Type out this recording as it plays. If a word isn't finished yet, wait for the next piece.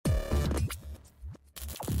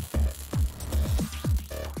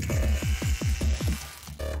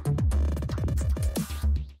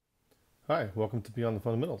Hi, welcome to Beyond the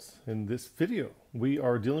Fundamentals. In this video, we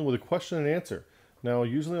are dealing with a question and answer. Now,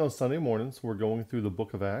 usually on Sunday mornings, we're going through the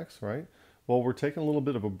book of Acts, right? Well, we're taking a little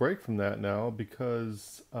bit of a break from that now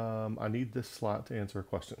because I need this slot to answer a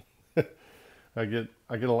question. I get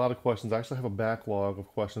a lot of questions. I actually have a backlog of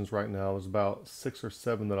questions right now. There's about 6 or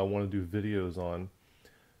 7 that I want to do videos on.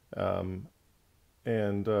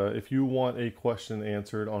 If you want a question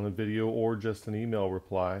answered on a video or just an email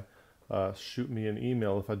reply, shoot me an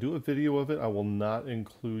email. If I do a video of it, I will not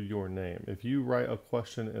include your name. If you write a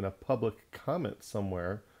question in a public comment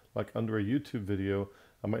somewhere, like under a YouTube video,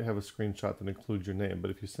 I might have a screenshot that includes your name.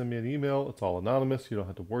 But if you send me an email, it's all anonymous. You don't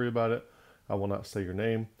have to worry about it. I will not say your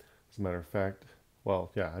name. As a matter of fact,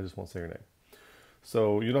 well, yeah, I just won't say your name.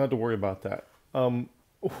 So you don't have to worry about that.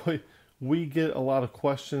 We get a lot of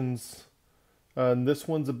questions. And this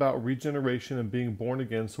one's about regeneration and being born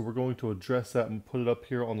again, so we're going to address that and put it up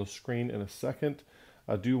here on the screen in a second.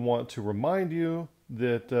 I do want to remind you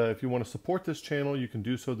that if you want to support this channel, you can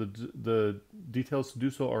do so. The details to do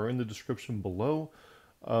so are in the description below.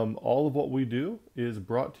 All of what we do is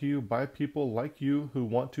brought to you by people like you who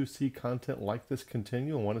want to see content like this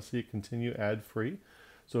continue and want to see it continue ad-free.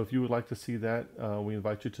 So if you would like to see that, we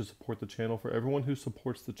invite you to support the channel. For everyone who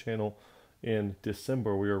supports the channel, in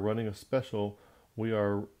December, we are running a special. We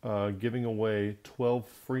are giving away 12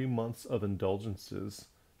 free months of indulgences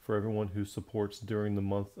for everyone who supports during the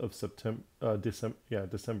month of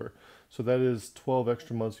December. So that is 12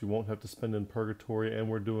 extra months you won't have to spend in purgatory, and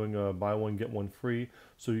we're doing a buy one, get one free.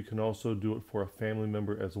 So you can also do it for a family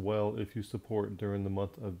member as well if you support during the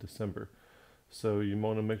month of December. So you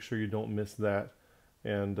want to make sure you don't miss that.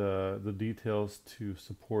 And the details to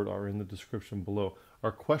support are in the description below.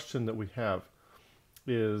 Our question that we have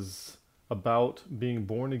is about being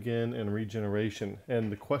born again and regeneration.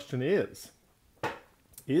 And the question is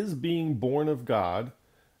being born of God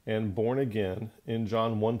and born again in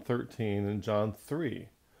John 1:13 and John 3,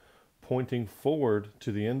 pointing forward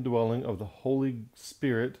to the indwelling of the Holy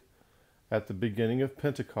Spirit at the beginning of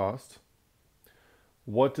Pentecost?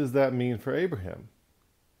 What does that mean for Abraham?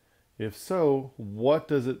 If so, what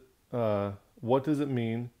does it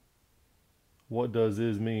mean? What does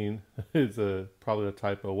is mean? It's probably a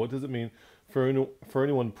typo. What does it mean for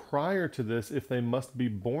anyone prior to this if they must be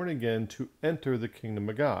born again to enter the kingdom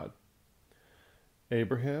of God?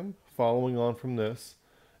 Abraham, following on from this,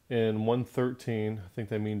 in 1:13, I think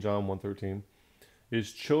they mean John 1:13,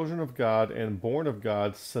 is children of God and born of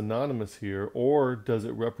God synonymous here, or does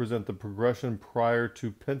it represent the progression prior to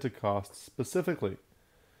Pentecost specifically?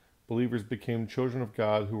 Believers became children of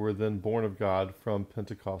God who were then born of God from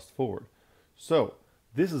Pentecost forward. So,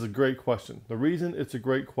 this is a great question. The reason it's a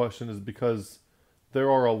great question is because there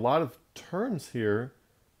are a lot of terms here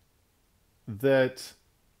that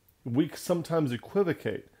we sometimes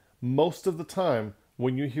equivocate. Most of the time,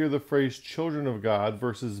 when you hear the phrase children of God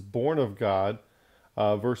versus born of God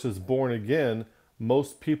versus born again,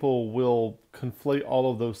 most people will conflate all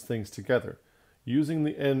of those things together. Using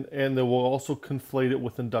the and they will also conflate it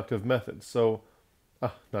with inductive methods. So,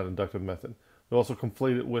 not inductive method. They'll also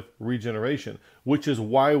conflate it with regeneration, which is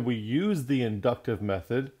why we use the inductive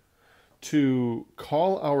method to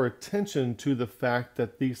call our attention to the fact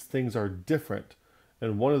that these things are different.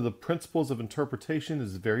 And one of the principles of interpretation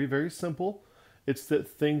is very, very simple. It's that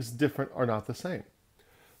things different are not the same.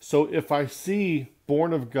 So if I see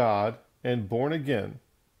born of God and born again,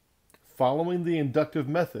 following the inductive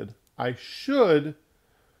method, I should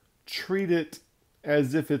treat it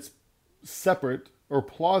as if it's separate or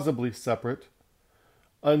plausibly separate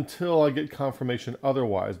until I get confirmation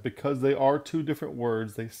otherwise, because they are two different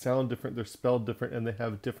words, they sound different, they're spelled different, and they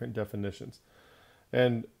have different definitions.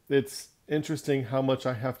 And it's interesting how much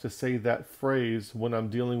I have to say that phrase when I'm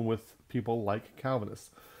dealing with people like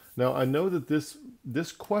Calvinists. Now, I know that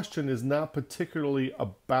this question is not particularly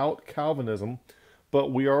about Calvinism,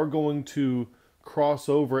 but we are going to cross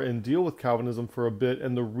over and deal with Calvinism for a bit,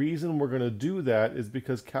 and the reason we're going to do that is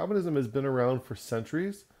because Calvinism has been around for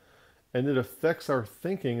centuries, and it affects our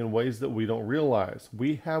thinking in ways that we don't realize.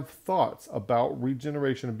 We have thoughts about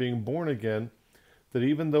regeneration and being born again that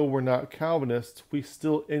even though we're not Calvinists, we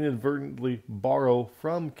still inadvertently borrow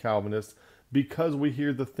from Calvinists because we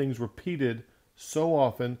hear the things repeated so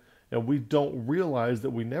often, and we don't realize that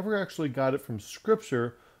we never actually got it from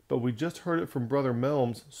Scripture, but we just heard it from Brother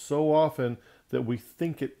Melms so often that we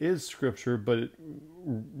think it is Scripture, but it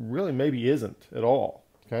really maybe isn't at all,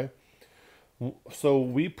 okay? So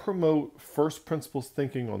we promote first principles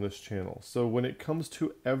thinking on this channel. So when it comes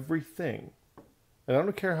to everything, and I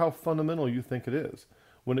don't care how fundamental you think it is,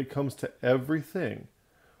 when it comes to everything,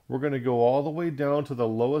 we're going to go all the way down to the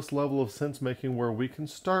lowest level of sense making, where we can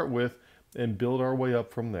start with and build our way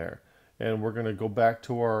up from there. And we're going to go back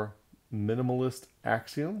to our minimalist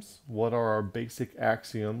axioms. What are our basic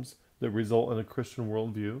axioms that result in a Christian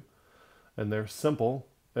worldview? And they're simple.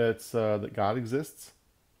 It's that God exists,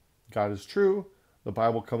 God is true, the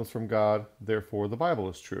Bible comes from God, therefore the Bible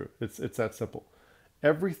is true. It's that simple.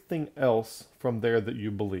 Everything else from there that you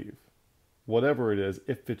believe, whatever it is,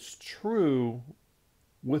 if it's true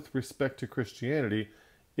with respect to Christianity,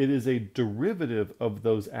 it is a derivative of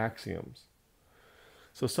those axioms.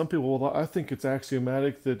 So some people, well, I think it's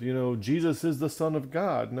axiomatic that, Jesus is the Son of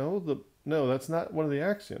God. No, that's not one of the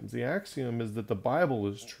axioms. The axiom is that the Bible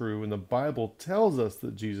is true, and the Bible tells us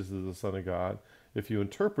that Jesus is the Son of God. If you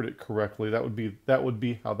interpret it correctly, that would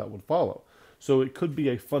be how that would follow. So it could be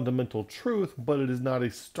a fundamental truth, but it is not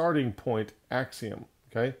a starting point axiom.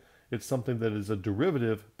 Okay, it's something that is a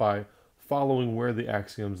derivative by following where the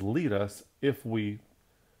axioms lead us if we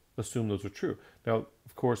assume those are true. Now,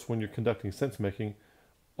 of course, when you're conducting sense making,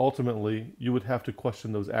 ultimately you would have to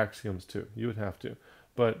question those axioms too. You would have to.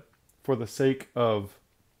 But for the sake of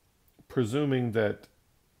presuming that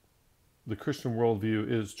the Christian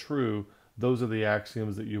worldview is true, those are the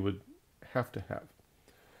axioms that you would have to have.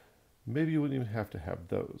 Maybe you wouldn't even have to have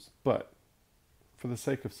those. But for the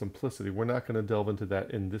sake of simplicity, we're not going to delve into that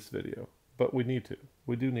in this video. But we need to.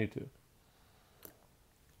 We do need to.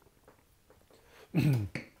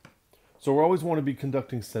 So we always want to be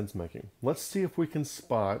conducting sense making. Let's see if we can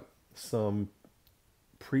spot some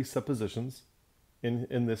presuppositions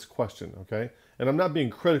in this question, okay? And I'm not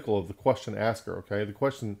being critical of the question asker, okay? The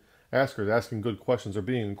question asker is asking good questions or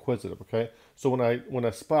being inquisitive, okay? So when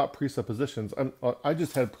I spot presuppositions, I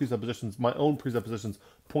just had presuppositions, my own presuppositions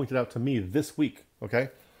pointed out to me this week, okay?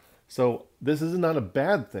 So this is not a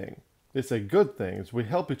bad thing. It's a good thing. It's we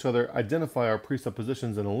help each other identify our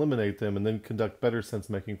presuppositions and eliminate them and then conduct better sense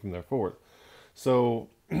making from there forward. So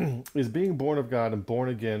is being born of God and born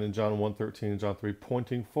again in John 1:13 and John 3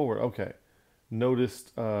 pointing forward? Okay.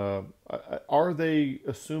 Noticed, are they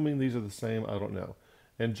assuming these are the same? I don't know.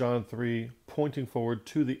 And John 3 pointing forward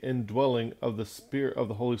to the indwelling of the Spirit of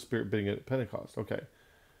the Holy Spirit being at Pentecost. Okay.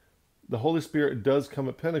 The Holy Spirit does come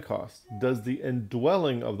at Pentecost. Does the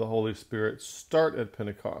indwelling of the Holy Spirit start at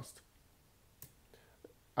Pentecost?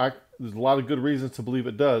 There's a lot of good reasons to believe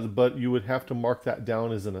it does, but you would have to mark that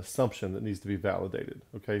down as an assumption that needs to be validated.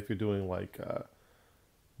 Okay, if you're doing like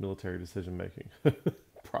military decision making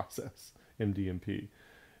process, MDMP,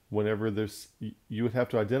 whenever you would have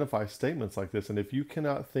to identify statements like this, and if you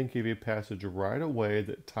cannot think of a passage right away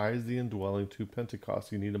that ties the indwelling to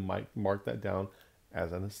Pentecost, you need to mark that down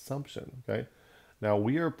as an assumption. Okay. Now,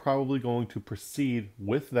 we are probably going to proceed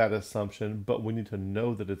with that assumption, but we need to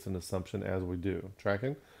know that it's an assumption as we do.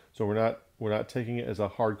 Tracking? So we're not taking it as a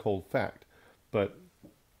hard, cold fact. But,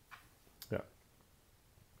 yeah.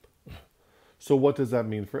 So what does that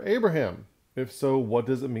mean for Abraham? If so, what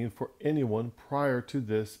does it mean for anyone prior to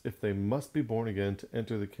this if they must be born again to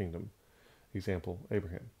enter the kingdom? Example,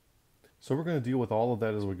 Abraham. So we're going to deal with all of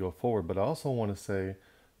that as we go forward, but I also want to say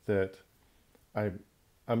that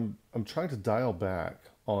I'm trying to dial back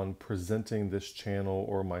on presenting this channel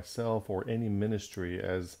or myself or any ministry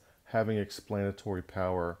as having explanatory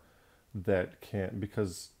power that can't,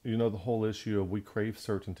 because the whole issue of we crave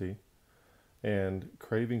certainty, and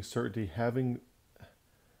craving certainty, having,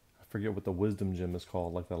 I forget what the wisdom gem is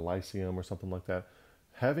called, like the Lyceum or something like that,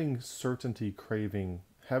 having your certainty craving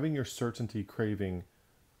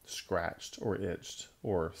scratched or itched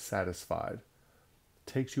or satisfied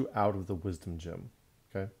takes you out of the wisdom gem.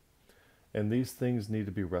 Okay, and these things need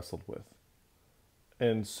to be wrestled with.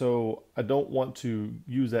 And so I don't want to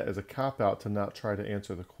use that as a cop-out to not try to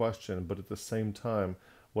answer the question, but at the same time,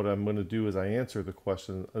 what I'm going to do as I answer the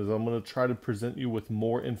question is I'm going to try to present you with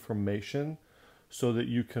more information so that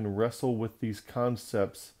you can wrestle with these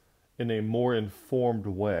concepts in a more informed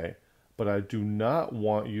way. But I do not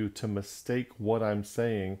want you to mistake what I'm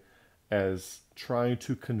saying as trying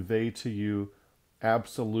to convey to you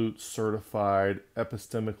absolute, certified,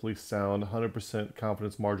 epistemically sound, 100%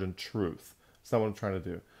 confidence margin truth. That's not what I'm trying to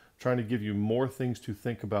do. I'm trying to give you more things to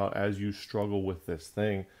think about as you struggle with this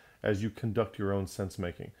thing, as you conduct your own sense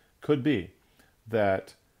making. Could be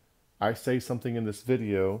that I say something in this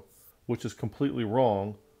video which is completely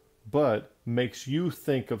wrong, but makes you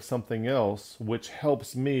think of something else which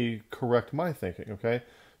helps me correct my thinking, okay?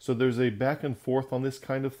 So there's a back and forth on this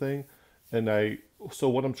kind of thing, and so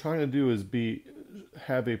what I'm trying to do is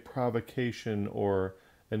have a provocation or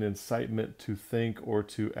an incitement to think or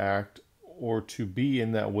to act or to be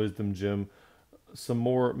in that wisdom gem,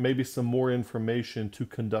 maybe some more information to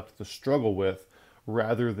conduct the struggle with,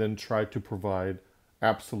 rather than try to provide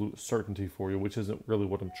absolute certainty for you, which isn't really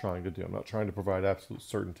what I'm trying to do. I'm not trying to provide absolute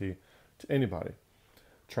certainty to anybody.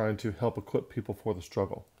 I'm trying to help equip people for the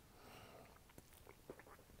struggle.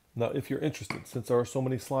 Now, if you're interested, since there are so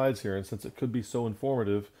many slides here and since it could be so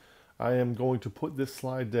informative, I am going to put this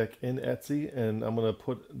slide deck in Etsy, and I'm going to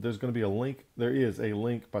put, there's going to be a link. There is a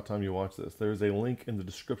link by the time you watch this. There's a link in the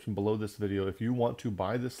description below this video if you want to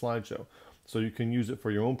buy this slideshow. So you can use it for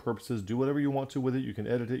your own purposes, do whatever you want to with it. You can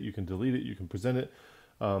edit it, you can delete it, you can present it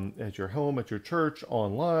at your home, at your church,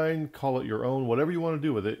 online, call it your own, whatever you want to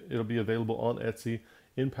do with it. It'll be available on Etsy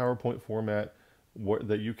in PowerPoint format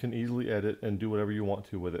that you can easily edit and do whatever you want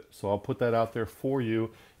to with it. So I'll put that out there for you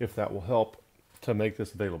if that will help to make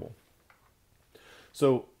this available.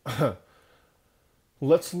 So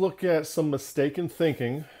let's look at some mistaken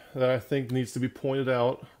thinking that I think needs to be pointed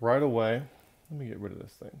out right away. Let me get rid of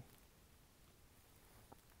this thing.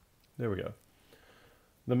 There we go.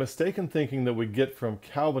 The mistaken thinking that we get from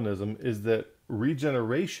Calvinism is that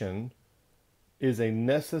regeneration is a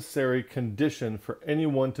necessary condition for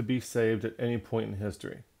anyone to be saved at any point in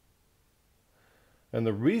history. And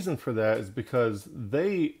the reason for that is because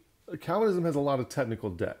Calvinism has a lot of technical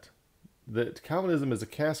debt. That Calvinism is a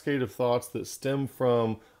cascade of thoughts that stem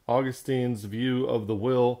from Augustine's view of the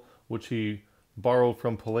will, which he borrowed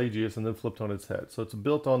from Pelagius and then flipped on its head. So it's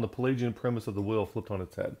built on the Pelagian premise of the will flipped on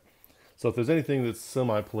its head. So if there's anything that's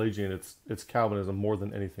semi-Pelagian, it's Calvinism more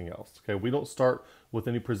than anything else. Okay, we don't start with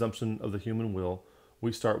any presumption of the human will.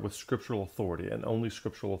 We start with scriptural authority, and only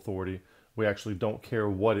scriptural authority. We actually don't care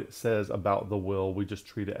what it says about the will. We just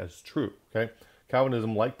treat it as true. Okay,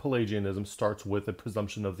 Calvinism, like Pelagianism, starts with a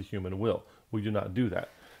presumption of the human will. We do not do that.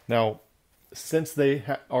 Now, since they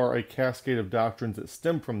are a cascade of doctrines that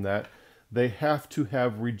stem from that, they have to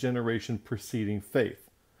have regeneration preceding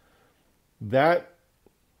faith. That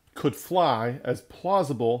could fly as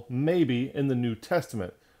plausible maybe in the New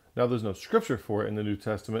Testament. Now, there's no scripture for it in the New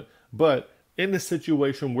Testament, but in the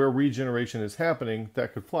situation where regeneration is happening,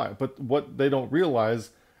 that could fly. But what they don't realize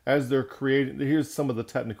as they're creating, here's some of the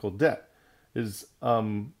technical debt, is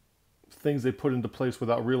things they put into place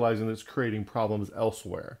without realizing that it's creating problems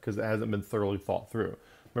elsewhere because it hasn't been thoroughly thought through.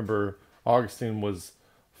 Remember, Augustine was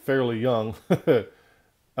fairly young. The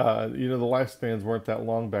lifespans weren't that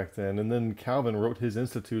long back then. And then Calvin wrote his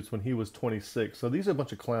Institutes when he was 26. So these are a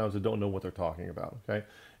bunch of clowns that don't know what they're talking about, okay?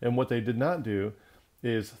 And what they did not do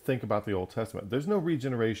is think about the Old Testament. There's no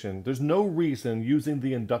regeneration. There's no reason using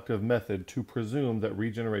the inductive method to presume that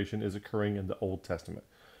regeneration is occurring in the Old Testament.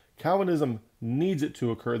 Calvinism needs it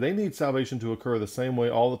to occur. They need salvation to occur the same way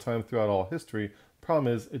all the time throughout all history.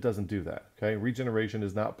 Problem is, it doesn't do that, okay? Regeneration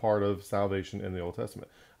is not part of salvation in the Old Testament.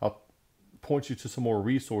 I'll point you to some more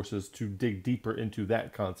resources to dig deeper into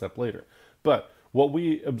that concept later. But what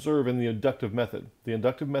we observe in the inductive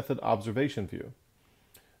method observation view.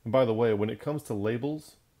 And by the way, when it comes to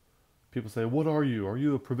labels, people say, what are you? Are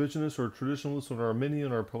you a provisionist or a traditionalist or an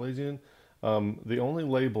Arminian or a Pelagian? The only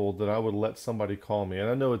label that I would let somebody call me, and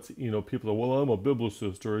I know it's, people are, well, I'm a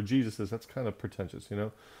biblicist or a Jesusist. That's kind of pretentious,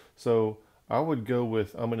 So I would go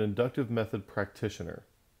with, I'm an inductive method practitioner.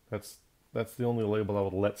 That's the only label I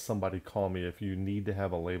would let somebody call me if you need to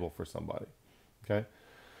have a label for somebody, okay?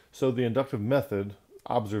 So the inductive method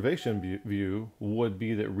observation view would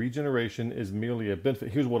be that regeneration is merely a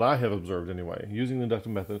benefit. Here's what I have observed anyway. Using the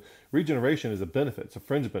inductive method, regeneration is a benefit. It's a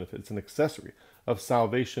fringe benefit. It's an accessory of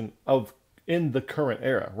salvation in the current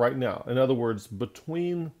era, right now. In other words,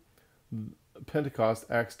 between Pentecost,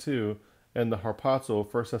 Acts 2, and the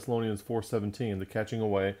harpazo, 1 Thessalonians 4:17, the catching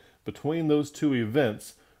away, between those two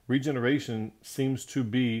events, regeneration seems to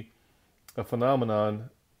be a phenomenon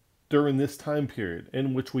during this time period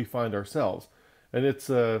in which we find ourselves. And it's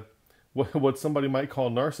what somebody might call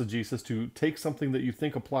narcigesis, to take something that you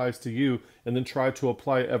think applies to you and then try to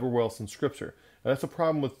apply it everywhere else in Scripture. And that's a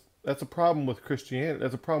problem with Christianity.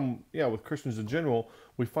 That's a problem, with Christians in general.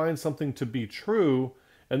 We find something to be true,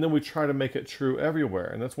 and then we try to make it true everywhere.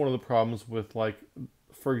 And that's one of the problems with,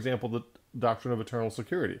 for example, the doctrine of eternal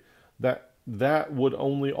security. That would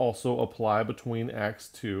only also apply between Acts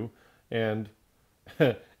 2 and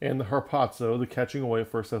the harpazo, the catching away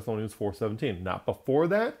of 1 Thessalonians 4:17. Not before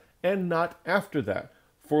that and not after that,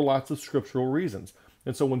 for lots of scriptural reasons.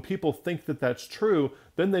 And so when people think that that's true,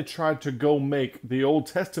 then they try to go make the Old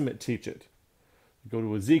Testament teach it. They go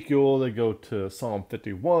to Ezekiel, they go to Psalm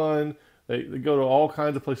 51, they go to all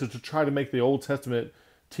kinds of places to try to make the Old Testament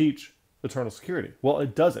teach eternal security. Well,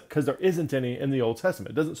 it doesn't, because there isn't any in the Old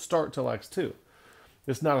Testament. It doesn't start till Acts 2.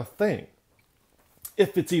 It's not a thing.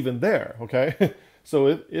 If it's even there, okay? So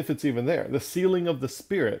if it's even there. The sealing of the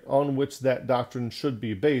Spirit, on which that doctrine should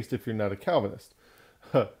be based if you're not a Calvinist.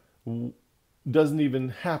 doesn't even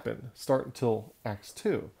happen, start until Acts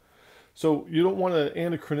 2. So you don't want to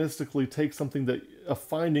anachronistically take something that, a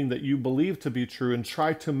finding that you believe to be true, and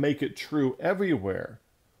try to make it true everywhere,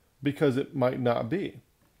 because it might not be.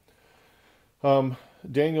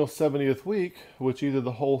 Daniel's 70th week, which either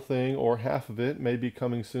the whole thing or half of it may be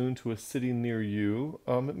coming soon to a city near you.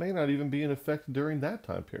 It may not even be in effect during that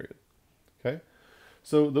time period. Okay?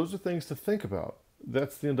 So those are things to think about.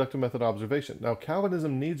 That's the inductive method observation. Now,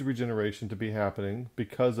 Calvinism needs regeneration to be happening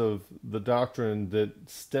because of the doctrine that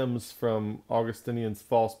stems from Augustinian's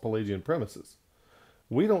false Pelagian premises.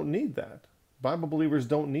 We don't need that. Bible believers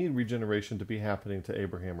don't need regeneration to be happening to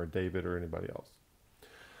Abraham or David or anybody else.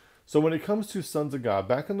 So when it comes to sons of God,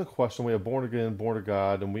 back in the question, we have born again, born of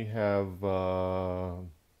God, and we have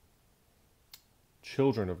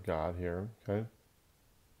children of God here, okay?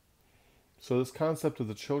 So this concept of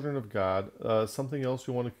the children of God, something else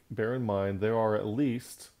you want to bear in mind, there are at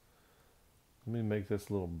least, let me make this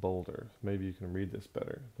a little bolder, maybe you can read this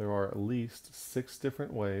better. There are at least 6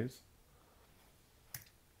 different ways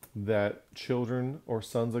that children or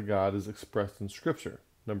sons of God is expressed in Scripture.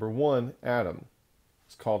 Number 1, Adam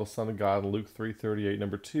is called a son of God in Luke 3:38.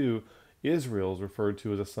 Number 2, Israel is referred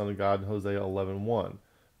to as a son of God in Hosea 11:1.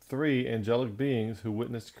 3, angelic beings who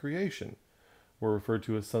witnessed creation were referred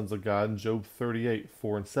to as sons of God in Job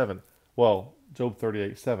 38:4 and 7. Well, Job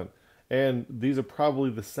 38:7. And these are probably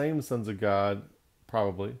the same sons of God,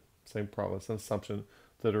 same assumption,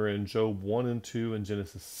 that are in Job 1 and 2 and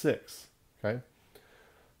Genesis 6. Okay?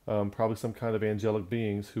 Probably some kind of angelic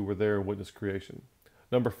beings who were there and witnessed creation.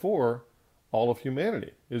 Number 4, all of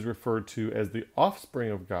humanity is referred to as the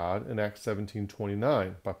offspring of God in Acts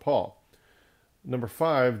 17:29 by Paul. Number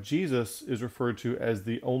 5, Jesus is referred to as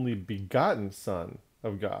the only begotten Son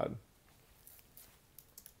of God.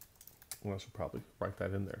 Well, I should probably write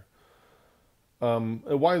that in there.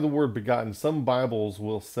 Why the word begotten? Some Bibles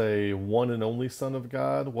will say one and only Son of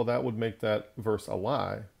God. Well, that would make that verse a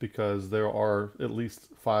lie, because there are at least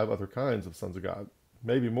 5 other kinds of sons of God.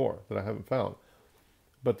 Maybe more that I haven't found.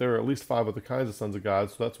 But there are at least 5 other kinds of sons of God,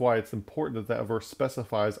 so that's why it's important that that verse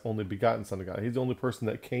specifies only begotten Son of God. He's the only person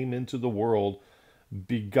that came into the world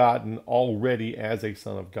begotten already as a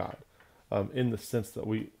son of God, in the sense that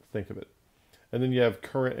we think of it. And then you have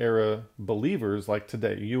current era believers like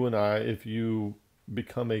today. You and I, if you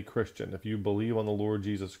become a Christian, if you believe on the Lord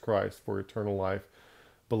Jesus Christ for eternal life,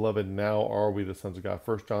 beloved, now are we the sons of God.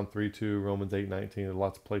 1 John 3:2, Romans 8:19, and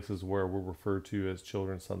lots of places where we're referred to as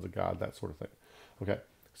children, sons of God, that sort of thing. Okay,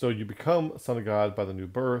 so you become a son of God by the new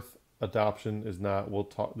birth. Adoption is not,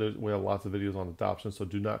 we have lots of videos on adoption, so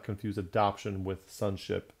do not confuse adoption with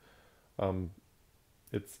sonship.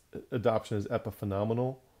 Adoption is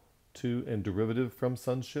epiphenomenal to and derivative from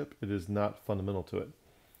sonship. It is not fundamental to it.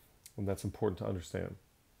 And that's important to understand.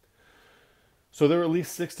 So there are at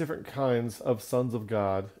least 6 different kinds of sons of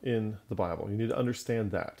God in the Bible. You need to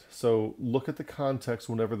understand that. So look at the context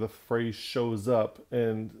whenever the phrase shows up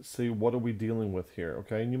and see, what are we dealing with here,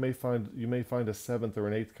 okay? And you may find a 7th or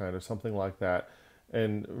an 8th kind or something like that.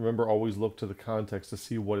 And remember, always look to the context to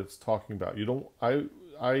see what it's talking about. I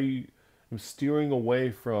am steering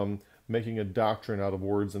away from making a doctrine out of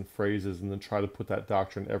words and phrases and then try to put that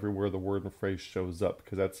doctrine everywhere the word and phrase shows up,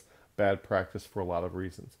 because that's bad practice for a lot of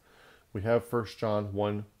reasons. We have 1 John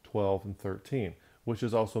 1:12 and 13, which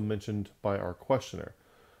is also mentioned by our questioner,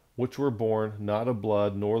 which were born not of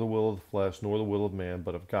blood, nor the will of the flesh, nor the will of man,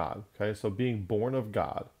 but of God. Okay, so being born of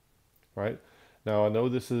God, right? Now, I know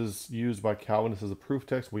this is used by Calvinists as a proof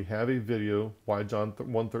text. We have a video, why John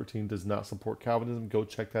 1:13 does not support Calvinism. Go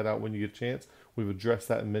check that out when you get a chance. We've addressed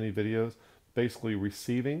that in many videos. Basically,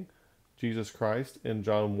 receiving Jesus Christ in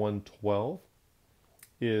John 1:12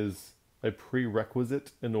 is a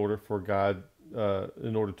prerequisite in order for God,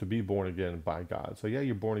 in order to be born again by God. So yeah,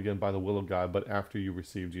 you're born again by the will of God, but after you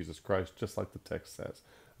receive Jesus Christ, just like the text says.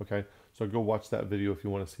 Okay, so go watch that video if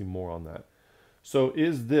you want to see more on that. So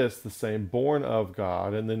is this the same, born of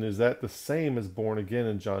God, and then is that the same as born again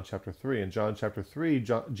in John chapter 3? In John chapter 3,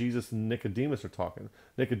 Jesus and Nicodemus are talking.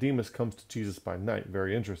 Nicodemus comes to Jesus by night.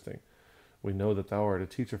 Very interesting. We know that thou art a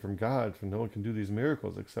teacher from God, for no one can do these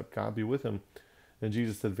miracles except God be with him. And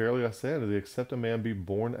Jesus said, verily I say unto thee, except a man be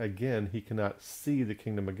born again, he cannot see the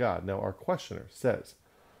kingdom of God. Now our questioner says,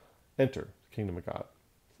 enter the kingdom of God.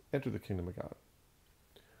 Enter the kingdom of God.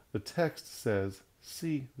 The text says,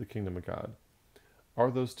 see the kingdom of God.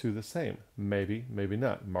 Are those two the same? Maybe, maybe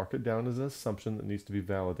not. Mark it down as an assumption that needs to be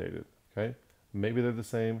validated. Okay? Maybe they're the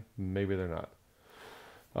same, maybe they're not.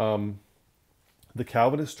 The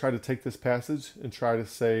Calvinists try to take this passage and try to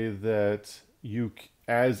say that you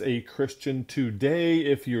as a Christian today,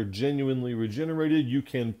 if you're genuinely regenerated, you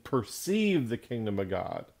can perceive the kingdom of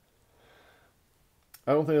God.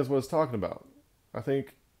 I don't think that's what it's talking about. I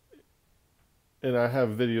think, and I have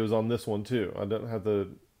videos on this one too. I don't have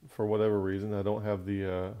for whatever reason, I don't have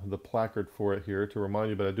the placard for it here to remind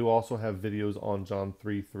you, but I do also have videos on John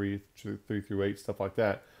 3:3 through 8, stuff like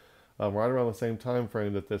that, right around the same time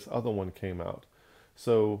frame that this other one came out.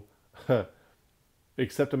 So,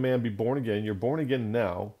 except a man be born again, you're born again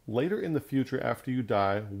now. Later in the future, after you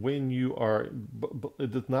die, when you are,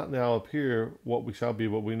 it does not now appear what we shall be,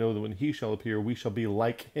 but we know that when he shall appear, we shall be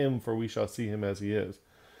like him, for we shall see him as he is.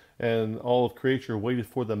 And all of creature waited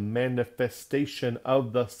for the manifestation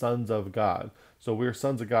of the sons of God. So we're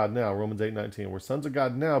sons of God now, Romans 8:19. We're sons of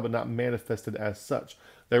God now, but not manifested as such.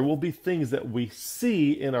 There will be things that we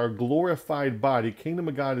see in our glorified body. Kingdom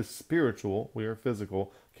of God is spiritual. We are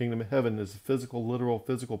physical. Kingdom of heaven is a physical, literal,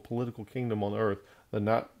 physical, political kingdom on earth. They're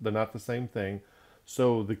not the same thing.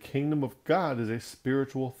 So the kingdom of God is a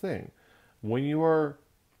spiritual thing. When you are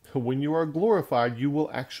glorified, you will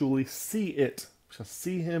actually see it. Shall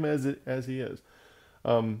see him as he is.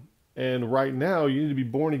 And right now, you need to be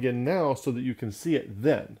born again now so that you can see it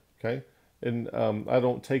then. Okay? And I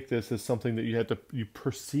don't take this as something that you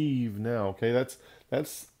perceive now. Okay?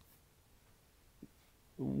 That's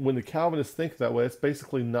when the Calvinists think that way. It's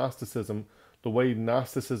basically Gnosticism. The way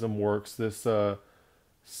Gnosticism works, this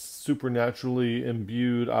supernaturally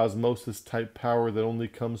imbued osmosis type power that only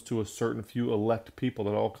comes to a certain few elect people.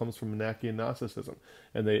 That all comes from Manichaean Gnosticism,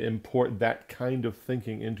 and they import that kind of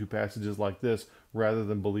thinking into passages like this rather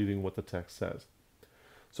than believing what the text says.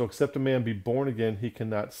 So except a man be born again, he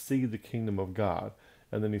cannot see the kingdom of God.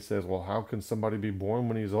 And then he says, well, how can somebody be born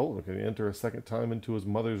when he's old? Can he enter a second time into his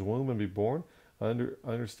mother's womb and be born? I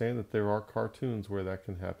understand that there are cartoons where that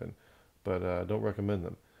can happen, but I don't recommend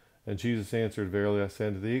them. And Jesus answered, verily I say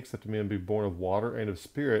unto thee, except a man be born of water and of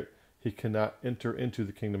spirit, he cannot enter into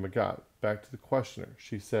the kingdom of God. Back to the questioner.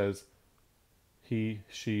 She says, he,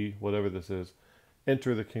 she, whatever this is,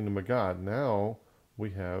 enter the kingdom of God. Now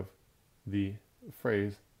we have the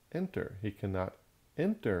phrase enter. He cannot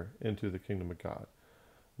enter into the kingdom of God,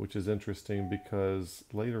 which is interesting because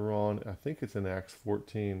later on, I think it's in Acts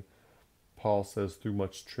 14, Paul says, through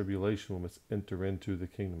much tribulation we must enter into the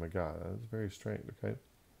kingdom of God. That's very strange, okay?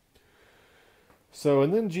 So,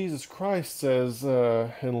 and then Jesus Christ says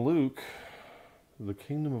in Luke, the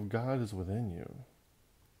kingdom of God is within you.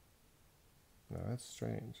 Now, that's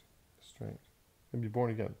strange. Strange. And be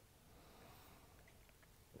born again.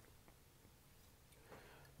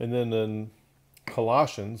 And then in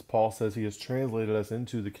Colossians, Paul says he has translated us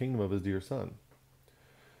into the kingdom of his dear son.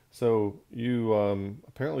 So you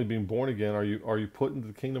apparently being born again, are you put into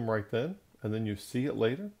the kingdom right then, and then you see it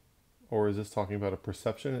later? Or is this talking about a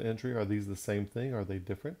perception and entry? Are these the same thing? Are they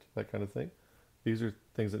different? That kind of thing. These are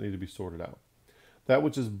things that need to be sorted out. That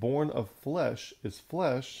which is born of flesh is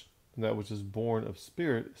flesh, and that which is born of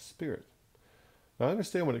spirit is spirit. Now, I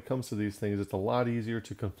understand when it comes to these things, it's a lot easier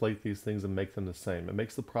to conflate these things and make them the same. It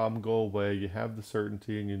makes the problem go away. You have the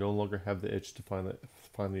certainty, and you no longer have the itch to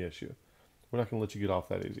find the issue. We're not going to let you get off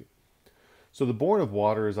that easy. So the born of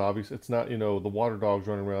water is obvious. It's not, the water dogs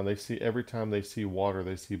running around. They see, every time they see water,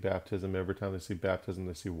 they see baptism. Every time they see baptism,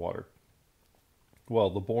 they see water. Well,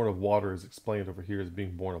 the born of water is explained over here as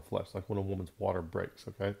being born of flesh, like when a woman's water breaks,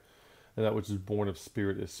 okay? And that which is born of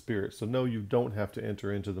spirit is spirit. So no, you don't have to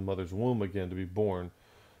enter into the mother's womb again to be born.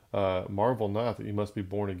 Marvel not that you must be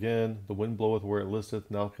born again. The wind bloweth where it listeth,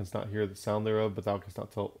 and thou canst not hear the sound thereof, but thou canst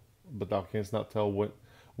not tell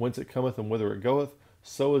whence it cometh and whither it goeth.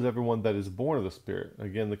 So is everyone that is born of the Spirit.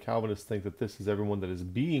 Again, the Calvinists think that this is everyone that is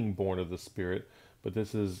being born of the Spirit, but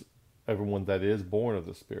this is everyone that is born of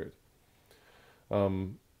the Spirit.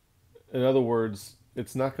 In other words, you're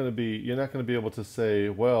not going to be able to say,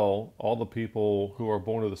 well, all the people who are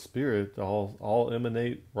born of the Spirit all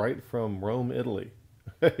emanate right from Rome, Italy.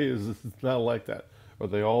 It's not like that. Or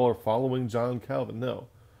they all are following John Calvin. No.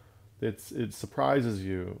 It surprises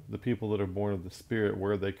you, the people that are born of the Spirit,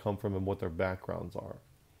 where they come from and what their backgrounds are.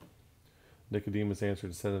 Nicodemus answered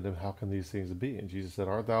and said unto him, how can these things be? And Jesus said,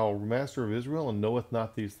 art thou master of Israel and knoweth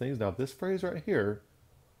not these things? Now this phrase right here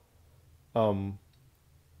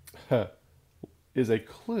is a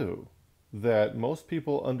clue that most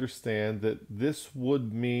people understand that this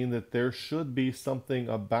would mean that there should be something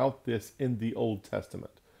about this in the Old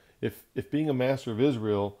Testament. If being a master of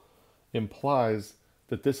Israel implies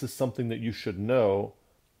that this is something that you should know,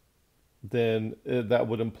 then that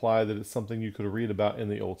would imply that it's something you could read about in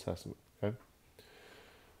the Old Testament. Okay,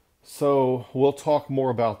 so we'll talk more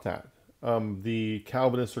about that. The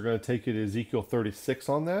Calvinists are going to take you to Ezekiel 36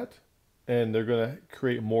 on that, and they're going to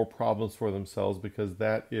create more problems for themselves because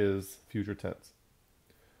that is future tense.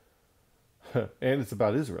 And it's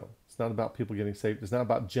about Israel. It's not about people getting saved. It's not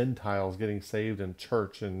about Gentiles getting saved in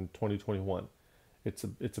church in 2021.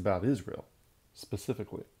 It's about Israel,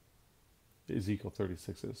 specifically. Ezekiel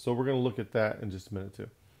 36 is. So we're going to look at that in just a minute too.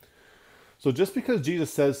 So just because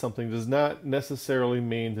Jesus says something does not necessarily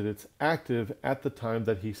mean that it's active at the time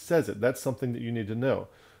that he says it. That's something that you need to know.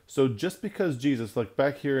 So just because Jesus, like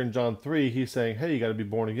back here in John 3, he's saying, hey, you got to be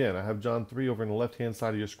born again. I have John 3 over on the left-hand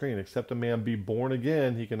side of your screen. Except a man be born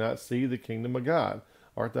again, he cannot see the kingdom of God.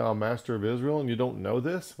 Art thou a master of Israel, and you don't know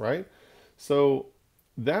this, right? So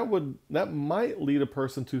that might lead a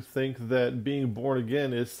person to think that being born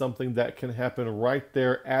again is something that can happen right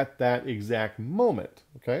there at that exact moment,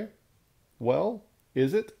 okay? Well,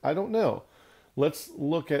 is it? I don't know. Let's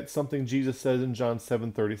look at something Jesus says in John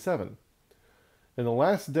 7:37. In the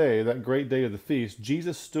last day, that great day of the feast,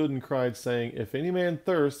 Jesus stood and cried, saying, if any man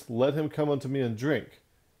thirst, let him come unto me and drink.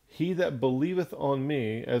 He that believeth on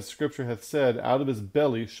me, as Scripture hath said, out of his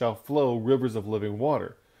belly shall flow rivers of living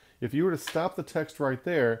water. If you were to stop the text right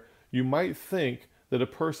there, you might think that a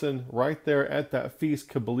person right there at that feast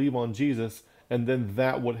could believe on Jesus, and then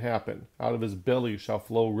that would happen. Out of his belly shall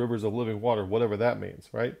flow rivers of living water, whatever that means,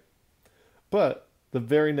 right? But the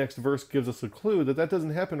very next verse gives us a clue that that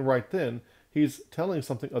doesn't happen right then. He's telling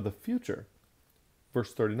something of the future.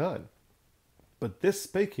 Verse 39. But this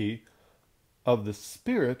spake he of the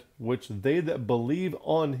Spirit, which they that believe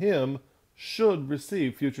on him should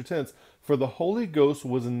receive, future tense. For the Holy Ghost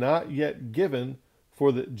was not yet given,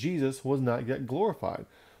 for that Jesus was not yet glorified.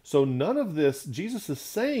 So none of this, Jesus is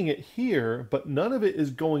saying it here, but none of it is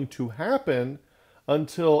going to happen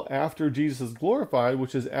until after Jesus is glorified,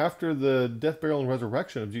 which is after the death, burial, and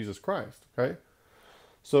resurrection of Jesus Christ, okay?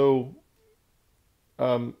 So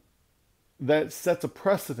that sets a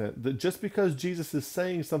precedent that just because Jesus is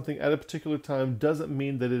saying something at a particular time doesn't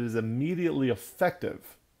mean that it is immediately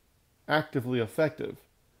effective, actively effective.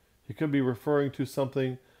 He could be referring to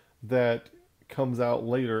something that comes out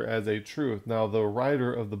later as a truth. Now, the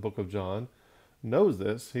writer of the book of John knows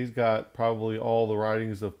this. He's got probably all the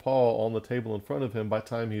writings of Paul on the table in front of him by the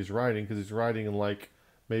time he's writing, because he's writing in like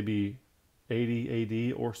maybe 80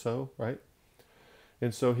 AD or so, right?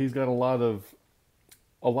 And so he's got a lot of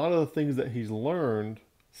the things that he's learned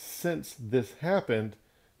since this happened,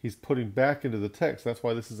 he's putting back into the text. That's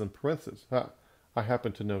why this is in parentheses. I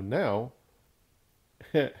happen to know now,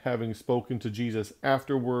 having spoken to Jesus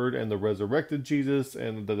afterward and the resurrected Jesus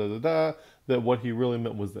and that what he really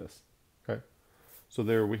meant was this. Okay? So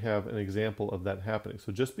there we have an example of that happening.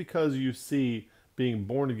 So just because you see being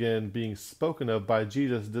born again being spoken of by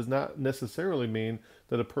Jesus does not necessarily mean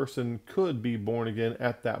that a person could be born again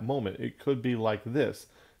at that moment. It could be like this.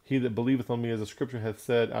 He that believeth on me, as the Scripture hath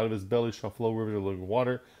said, out of his belly shall flow rivers of living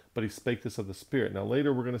water, but he spake this of the Spirit. Now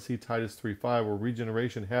later we're going to see Titus 3:5, where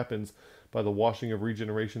regeneration happens by the washing of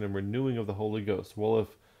regeneration and renewing of the Holy Ghost. Well,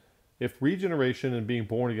 if regeneration and being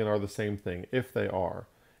born again are the same thing, if they are,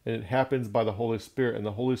 and it happens by the Holy Spirit, and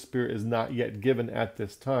the Holy Spirit is not yet given at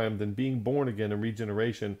this time, then being born again and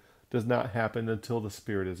regeneration does not happen until the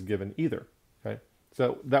Spirit is given either. Okay?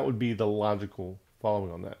 So that would be the logical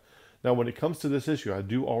following on that. Now, when it comes to this issue, I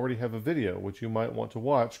do already have a video, which you might want to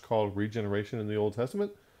watch, called Regeneration in the Old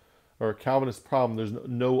Testament, or Calvinist Problem. There's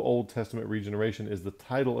no Old Testament regeneration is the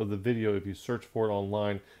title of the video if you search for it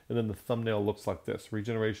online, and then the thumbnail looks like this: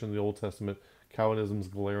 Regeneration in the Old Testament, Calvinism's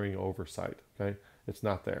Glaring Oversight. Okay? It's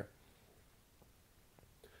not there.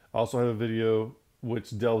 I also have a video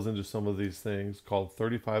which delves into some of these things called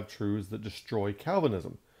 35 Truths That Destroy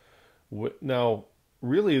Calvinism. Now,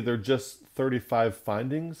 really, they're just 35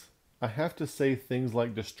 findings. I have to say things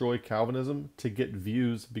like destroy Calvinism to get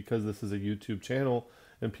views, because this is a YouTube channel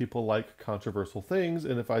and people like controversial things.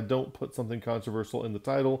 And if I don't put something controversial in the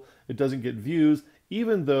title, it doesn't get views,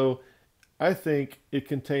 even though I think it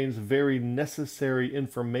contains very necessary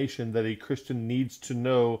information that a Christian needs to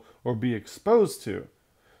know or be exposed to.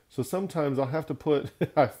 So sometimes I'll have to put,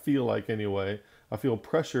 I feel like anyway, I feel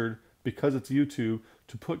pressured because it's YouTube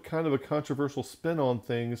to put kind of a controversial spin on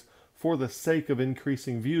things for the sake of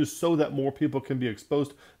increasing views so that more people can be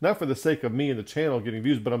exposed. Not for the sake of me and the channel getting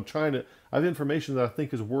views, but I have information that I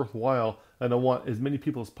think is worthwhile, and I want as many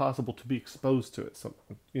people as possible to be exposed to it. So,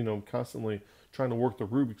 constantly trying to work the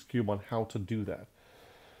Rubik's Cube on how to do that.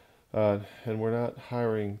 And we're not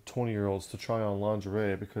hiring 20-year-olds to try on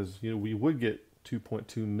lingerie, because we would get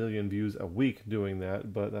 2.2 million views a week doing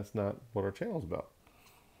that, but that's not what our channel's about.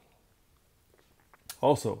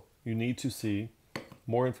 Also, you need to see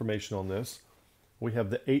more information on this. We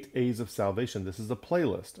have the 8 A's of salvation. This is a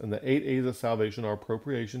playlist. And the 8 A's of salvation are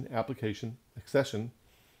appropriation, application, accession,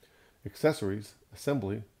 accessories,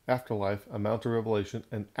 assembly, afterlife, amount of revelation,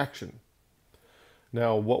 and action.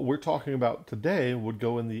 Now, what we're talking about today would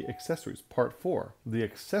go in the accessories, part 4. The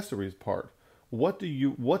accessories part. What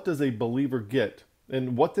does a believer get?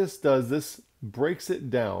 And what this does, this breaks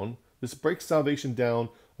it down. This breaks salvation down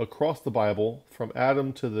across the Bible from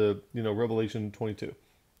Adam to the, Revelation 22.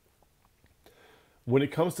 When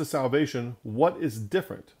it comes to salvation, what is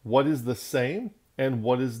different? What is the same and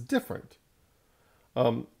what is different?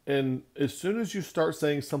 And as soon as you start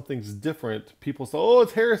saying something's different, people say, oh,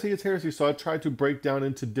 it's heresy, it's heresy. So I tried to break down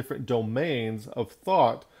into different domains of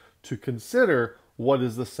thought to consider what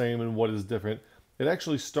is the same and what is different. It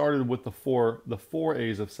actually started with the four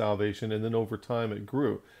A's of salvation, and then over time it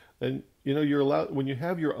grew. And you're allowed, when you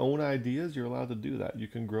have your own ideas, you're allowed to do that. You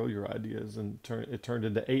can grow your ideas, and it turned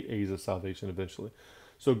into 8 A's of salvation eventually.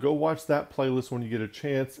 So go watch that playlist when you get a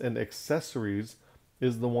chance. And accessories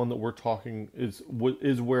is the one that we're talking is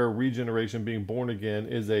where regeneration, being born again,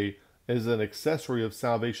 is an accessory of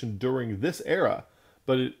salvation during this era.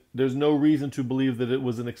 But there's no reason to believe that it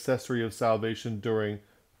was an accessory of salvation during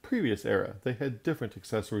previous era. They had different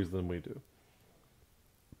accessories than we do.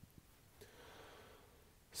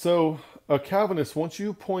 So a Calvinist, once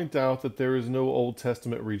you point out that there is no Old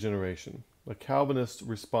Testament regeneration, a Calvinist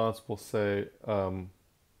response will say,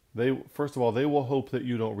 first of all, they will hope that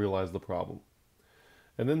you don't realize the problem.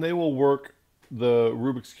 And then they will work the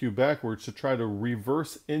Rubik's Cube backwards to try to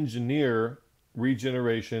reverse engineer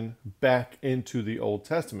regeneration back into the Old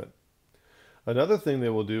Testament. Another thing they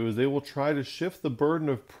will do is they will try to shift the burden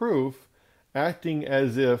of proof, acting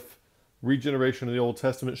as if regeneration in the Old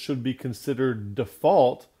Testament should be considered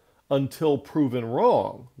default until proven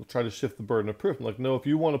wrong. They'll try to shift the burden of proof. I'm like, no, if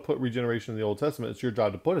you want to put regeneration in the Old Testament, it's your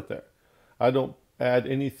job to put it there. I don't add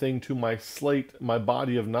anything to my slate, my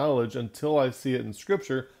body of knowledge, until I see it in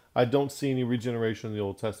Scripture. I don't see any regeneration in the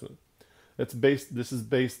Old Testament.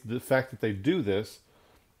 The fact that they do this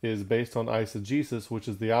is based on eisegesis, which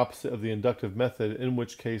is the opposite of the inductive method, in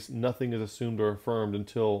which case nothing is assumed or affirmed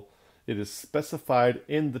until it is specified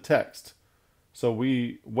in the text. So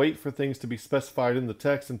we wait for things to be specified in the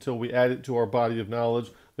text until we add it to our body of knowledge.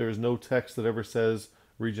 There is no text that ever says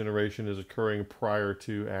regeneration is occurring prior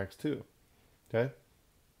to Acts 2. Okay?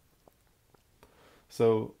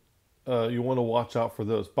 So you want to watch out for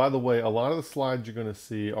those. By the way, a lot of the slides you're going to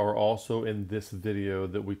see are also in this video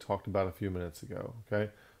that we talked about a few minutes ago.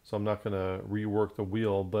 Okay? So I'm not going to rework the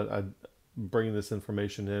wheel, but I'm bringing this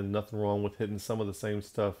information in. Nothing wrong with hitting some of the same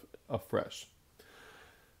stuff afresh.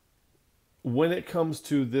 When it comes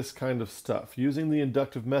to this kind of stuff, using the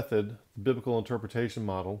inductive method, the biblical interpretation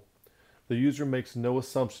model, the user makes no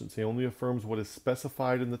assumptions. He only affirms what is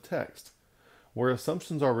specified in the text. Where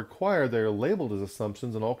assumptions are required, they are labeled as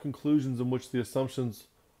assumptions, and all conclusions in which the assumptions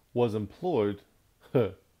were employed,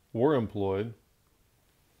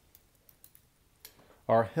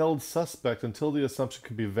 are held suspect until the assumption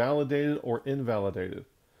can be validated or invalidated.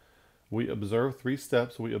 We observe 3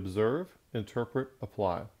 steps. We observe, interpret,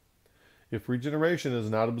 apply. If regeneration is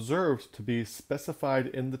not observed to be specified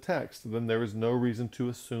in the text, then there is no reason to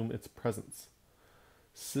assume its presence.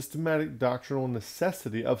 Systematic doctrinal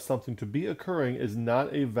necessity of something to be occurring is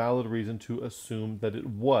not a valid reason to assume that it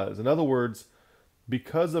was. In other words,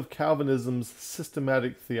 because of Calvinism's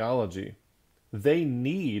systematic theology, they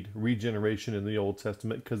need regeneration in the Old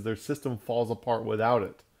Testament because their system falls apart without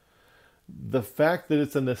it. The fact that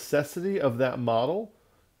it's a necessity of that model,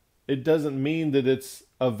 it doesn't mean that it's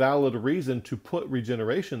a valid reason to put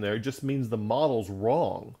regeneration there. It just means the model's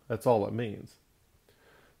wrong. That's all it means.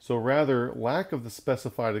 So rather, lack of the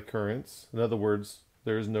specified occurrence, in other words,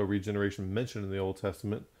 there is no regeneration mentioned in the Old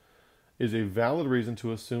Testament, is a valid reason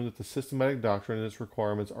to assume that the systematic doctrine and its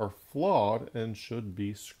requirements are flawed and should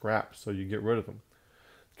be scrapped. So you get rid of them.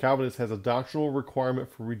 Calvinist has a doctrinal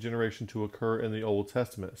requirement for regeneration to occur in the Old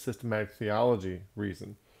Testament, systematic theology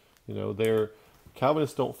reason.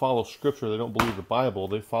 Calvinists don't follow Scripture. They don't believe the Bible.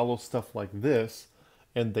 They follow stuff like this,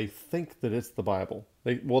 and they think that it's the Bible.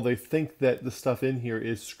 They think that the stuff in here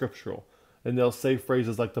is scriptural. And they'll say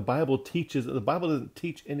phrases like, the Bible teaches. The Bible doesn't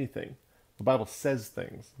teach anything. The Bible says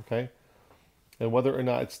things, okay? And whether or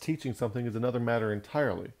not it's teaching something is another matter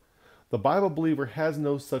entirely. The Bible believer has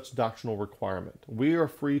no such doctrinal requirement. We are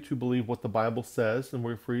free to believe what the Bible says, and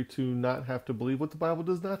we're free to not have to believe what the Bible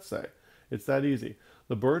does not say. It's that easy.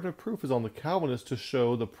 The burden of proof is on the Calvinists to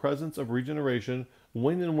show the presence of regeneration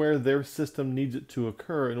when and where their system needs it to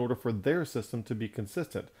occur in order for their system to be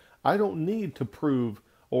consistent. I don't need to prove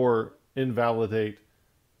or invalidate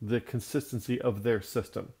the consistency of their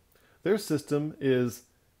system. Their system is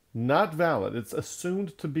not valid. It's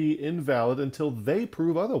assumed to be invalid until they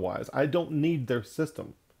prove otherwise. I don't need their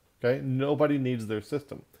system. Okay? Nobody needs their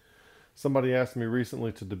system. Somebody asked me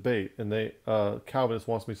recently to debate, and Calvinist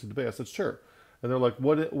wants me to debate. I said, sure. And they're like,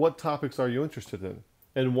 what topics are you interested in?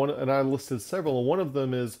 And I listed several. And one of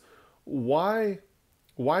them is, why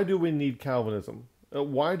do we need Calvinism?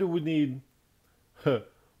 Why do we need...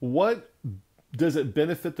 what does it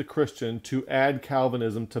benefit the Christian to add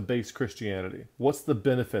Calvinism to base Christianity? What's the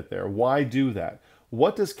benefit there? Why do that?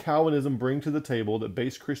 What does Calvinism bring to the table that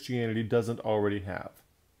base Christianity doesn't already have?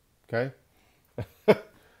 Okay?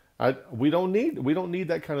 We don't need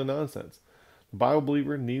that kind of nonsense. The Bible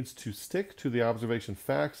believer needs to stick to the observation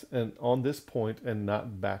facts and on this point and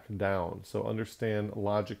not back down. So understand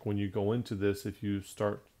logic when you go into this if you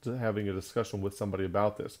start having a discussion with somebody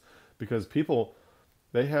about this. Because people,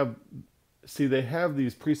 they have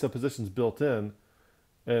these presuppositions built in,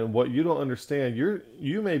 and what you don't understand,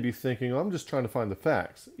 you may be thinking, I'm just trying to find the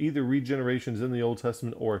facts. Either regeneration is in the Old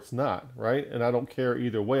Testament or it's not, right? And I don't care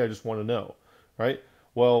either way, I just want to know, right?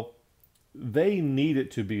 Well, they need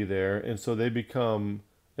it to be there, and so they become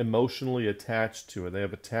emotionally attached to it. They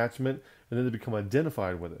have attachment, and then they become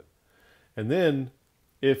identified with it. And then,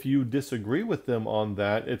 if you disagree with them on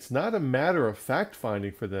that, it's not a matter of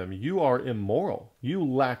fact-finding for them. You are immoral. You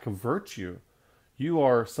lack virtue. You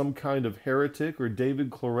are some kind of heretic or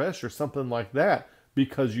David Koresh or something like that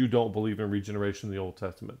because you don't believe in regeneration in the Old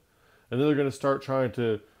Testament. And then they're going to start trying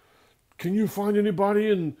to, can you find anybody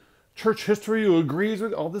in church history who agrees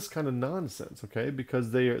with all this kind of nonsense, okay?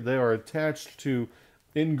 Because they are attached to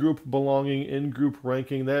in-group belonging, in-group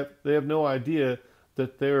ranking. They have no idea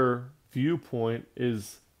that their viewpoint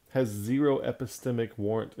has zero epistemic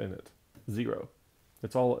warrant in it. Zero.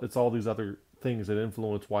 It's all these other things that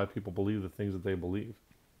influence why people believe the things that they believe.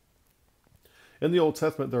 In the Old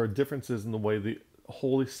Testament, there are differences in the way the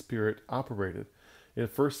Holy Spirit operated. In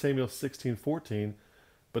 1 Samuel 16:14,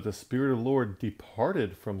 but the Spirit of the Lord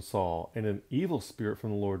departed from Saul, and an evil spirit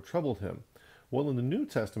from the Lord troubled him. Well, in the New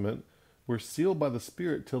Testament, we're sealed by the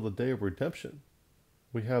Spirit till the day of redemption.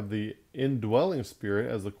 We have the indwelling Spirit,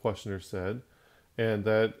 as the questioner said, and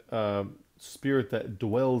that Spirit that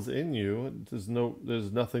dwells in you. There's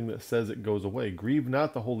nothing that says it goes away. Grieve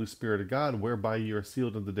not the Holy Spirit of God, whereby you are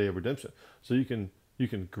sealed in the day of redemption. So you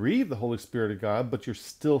can grieve the Holy Spirit of God, but you're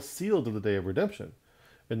still sealed to the day of redemption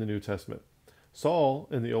in the New Testament. Saul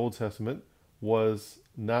in the Old Testament was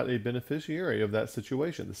not a beneficiary of that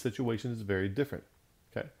situation. The situation is very different.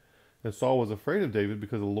 Okay. And Saul was afraid of David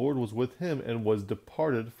because the Lord was with him and was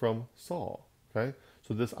departed from Saul. Okay.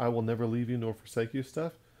 So this I will never leave you nor forsake you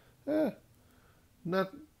stuff,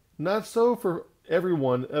 not so for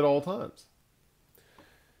everyone at all times.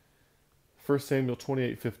 1 Samuel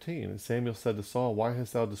 28:15, and Samuel said to Saul, why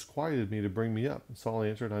hast thou disquieted me to bring me up? And Saul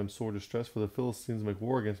answered, I am sore distressed, for the Philistines make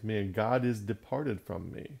war against me, and God is departed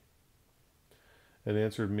from me. And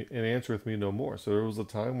answereth me no more. So there was a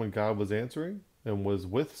time when God was answering and was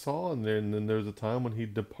with Saul, and then there's a time when he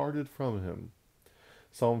departed from him.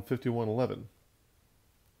 Psalm 51:11.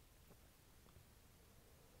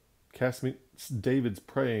 David's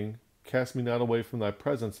praying, cast me not away from thy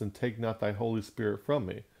presence, and take not thy Holy Spirit from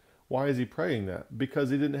me. Why is he praying that?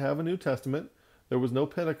 Because he didn't have a New Testament. There was no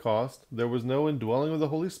Pentecost. There was no indwelling of the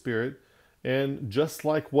Holy Spirit. And just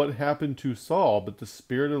like what happened to Saul, but the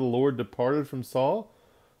Spirit of the Lord departed from Saul,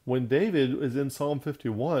 when David is in Psalm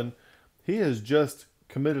 51, he has just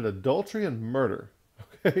committed adultery and murder.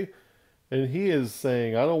 Okay? And he is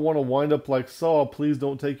saying, I don't want to wind up like Saul. Please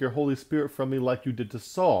don't take your Holy Spirit from me like you did to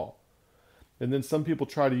Saul. And then some people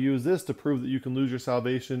try to use this to prove that you can lose your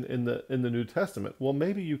salvation in the New Testament. Well,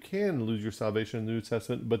 maybe you can lose your salvation in the New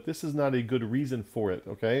Testament, but this is not a good reason for it,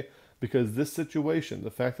 okay? Because this situation,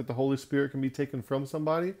 the fact that the Holy Spirit can be taken from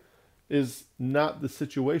somebody, is not the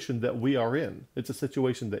situation that we are in. It's a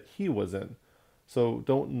situation that he was in. So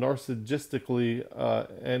don't narcissistically,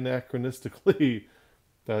 anachronistically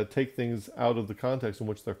take things out of the context in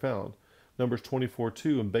which they're found. Numbers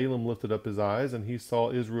 24:2, and Balaam lifted up his eyes, and he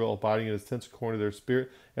saw Israel abiding in his tents according to their spirit,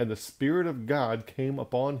 and the Spirit of God came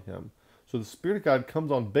upon him. So the Spirit of God comes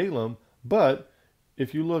on Balaam, but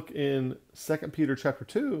if you look in 2 Peter chapter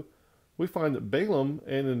 2, we find that Balaam,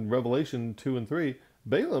 and in Revelation 2 and 3,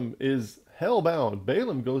 Balaam is hell-bound.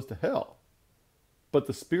 Balaam goes to hell. But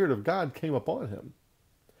the Spirit of God came upon him.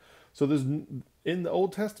 So there's, in the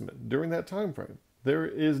Old Testament, during that time frame, there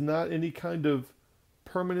is not any kind of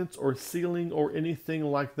permanence or sealing or anything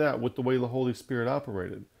like that with the way the Holy Spirit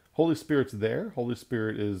operated. Holy Spirit's there. Holy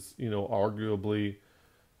Spirit is, arguably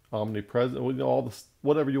omnipresent. All this,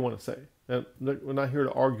 whatever you want to say. And we're not here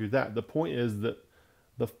to argue that. The point is that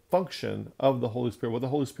The function of the Holy Spirit, what the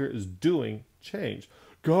Holy Spirit is doing, changed.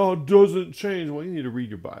 God doesn't change. Well, you need to read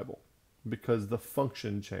your Bible because the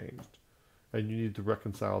function changed. And you need to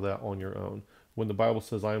reconcile that on your own. When the Bible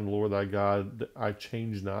says, I am the Lord thy God, I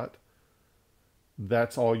change not,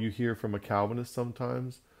 that's all you hear from a Calvinist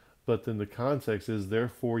sometimes. But then the context is,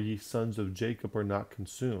 therefore ye sons of Jacob are not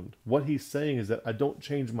consumed. What he's saying is that I don't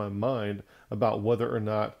change my mind about whether or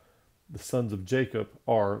not the sons of Jacob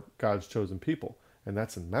are God's chosen people. And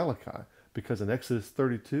that's in Malachi. Because in Exodus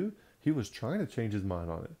 32, he was trying to change his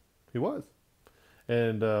mind on it. He was.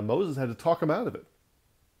 And Moses had to talk him out of it.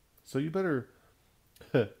 So you better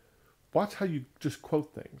watch how you just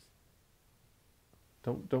quote things.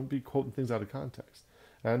 Don't be quoting things out of context.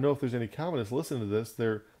 And I know if there's any Calvinists listening to this,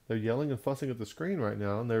 they're yelling and fussing at the screen right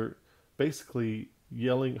now, and they're basically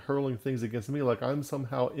hurling things against me like I'm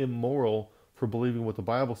somehow immoral for believing what the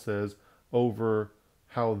Bible says over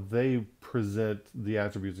how they present the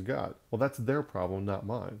attributes of God. Well, that's their problem, not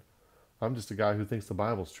mine. I'm just a guy who thinks the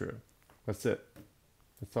Bible's true. That's it.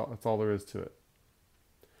 That's all there is to it.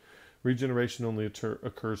 Regeneration only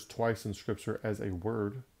occurs twice in Scripture as a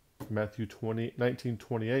word. Matthew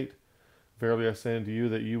 19:28. Verily I say unto you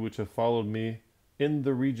that you which have followed me in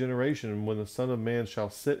the regeneration, when the Son of Man shall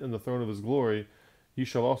sit in the throne of his glory, ye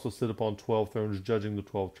shall also sit upon 12 thrones, judging the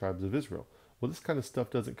 12 tribes of Israel. Well, this kind of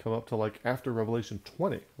stuff doesn't come up till like after Revelation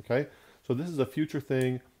 20, okay? So this is a future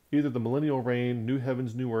thing, either the millennial reign, new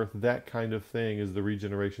heavens, new earth, that kind of thing is the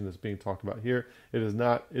regeneration that's being talked about here. It is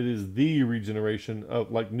not, it is the regeneration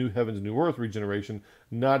of like new heavens, new earth regeneration,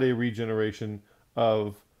 not a regeneration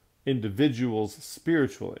of individuals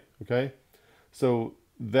spiritually, okay? So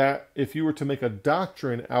that if you were to make a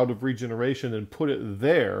doctrine out of regeneration and put it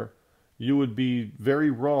there, you would be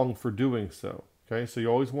very wrong for doing so. Okay, so you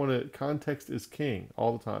always want to, context is king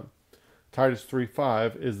all the time. Titus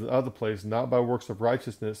 3:5 is the other place, not by works of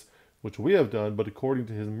righteousness, which we have done, but according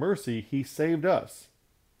to his mercy, he saved us.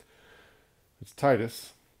 It's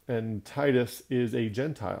Titus, and Titus is a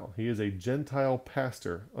Gentile. He is a Gentile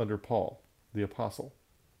pastor under Paul, the apostle.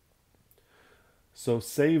 So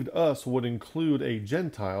saved us would include a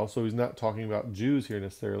Gentile, so he's not talking about Jews here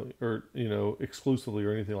necessarily, or, exclusively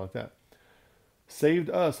or anything like that. Saved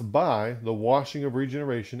us by the washing of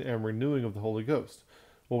regeneration and renewing of the Holy Ghost.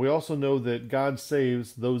 Well, we also know that God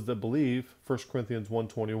saves those that believe, 1 Corinthians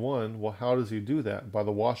 1:21. Well, how does he do that? By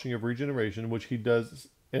the washing of regeneration, which he does,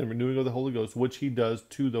 and renewing of the Holy Ghost, which he does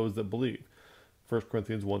to those that believe. 1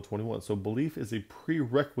 Corinthians 1:21. So belief is a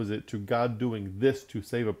prerequisite to God doing this to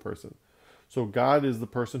save a person. So God is the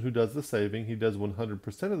person who does the saving. He does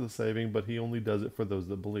 100% of the saving, but he only does it for those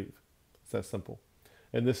that believe. It's that simple.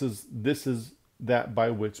 And this is that by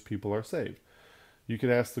which people are saved. You can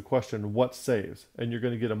ask the question, what saves? And you're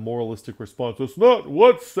going to get a moralistic response. It's not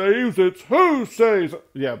what saves, it's who saves.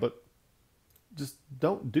 Yeah, but just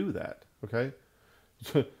don't do that, okay?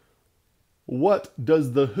 What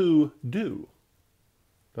does the who do?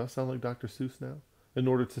 Does that sound like Dr. Seuss now? In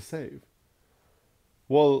order to save.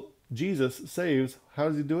 Well, Jesus saves. How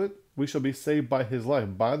does he do it? We shall be saved by his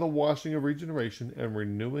life, by the washing of regeneration and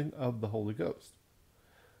renewing of the Holy Ghost.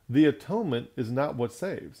 The atonement is not what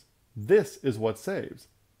saves. This is what saves.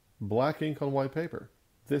 Black ink on white paper.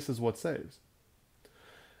 This is what saves.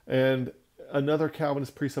 And another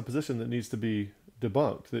Calvinist presupposition that needs to be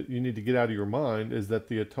debunked, that you need to get out of your mind, is that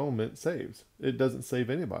the atonement saves. It doesn't save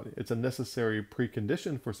anybody. It's a necessary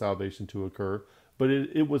precondition for salvation to occur, but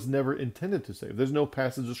it was never intended to save. There's no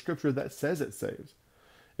passage of Scripture that says it saves.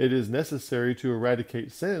 It is necessary to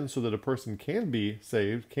eradicate sin so that a person can be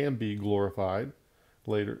saved, can be glorified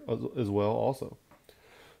later as well also.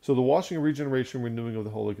 So the washing of regeneration, renewing of the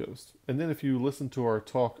Holy Ghost. And then if you listen to our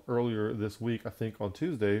talk earlier this week, I think on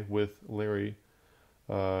Tuesday with Larry,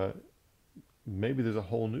 maybe there's a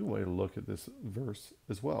whole new way to look at this verse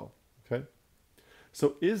as well. Okay?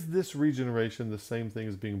 So is this regeneration the same thing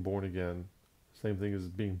as being born again? Same thing as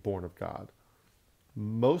being born of God?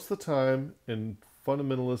 Most of the time in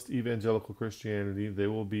fundamentalist evangelical Christianity, they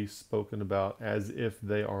will be spoken about as if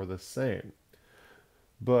they are the same.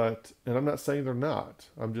 But, and I'm not saying they're not,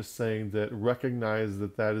 I'm just saying that recognize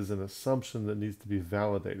that that is an assumption that needs to be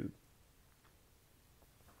validated.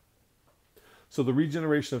 So the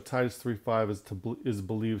regeneration of Titus 3:5 is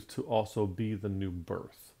believed to also be the new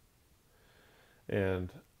birth.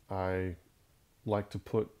 And I like to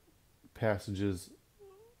put passages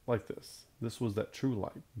like this. This was that true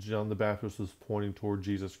light. John the Baptist was pointing toward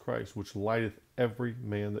Jesus Christ, which lighteth every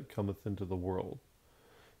man that cometh into the world.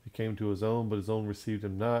 He came to his own, but his own received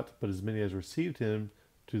him not. But as many as received him,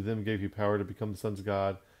 to them gave he power to become the sons of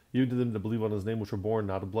God, even to them that believe on his name, which were born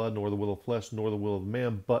not of blood, nor the will of flesh, nor the will of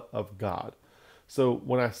man, but of God. So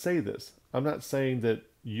when I say this, I'm not saying that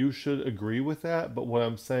you should agree with that, but what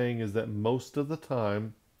I'm saying is that most of the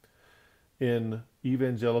time in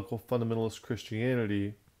evangelical fundamentalist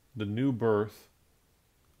Christianity, the new birth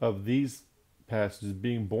of these passages,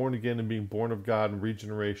 being born again and being born of God and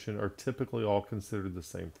regeneration, are typically all considered the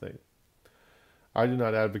same thing. I do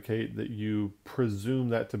not advocate that you presume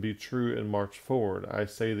that to be true and march forward. I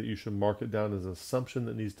say that you should mark it down as an assumption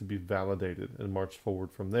that needs to be validated and march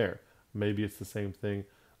forward from there. Maybe it's the same thing,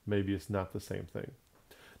 maybe it's not the same thing.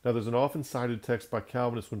 Now, there's an often cited text by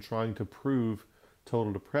Calvinists when trying to prove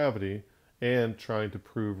total depravity and trying to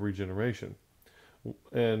prove regeneration.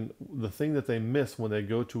 And the thing that they miss when they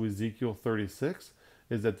go to Ezekiel 36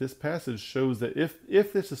 is that this passage shows that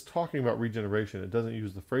if this is talking about regeneration, it doesn't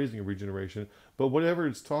use the phrasing of regeneration, but whatever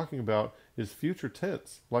it's talking about is future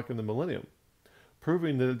tense, like in the millennium,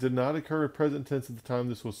 proving that it did not occur in present tense at the time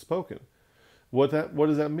this was spoken. What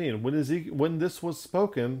does that mean? When this was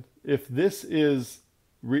spoken, if this is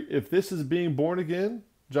being born again,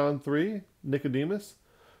 John 3, Nicodemus,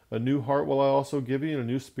 a new heart will I also give you, and a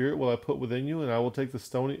new spirit will I put within you, and I will take the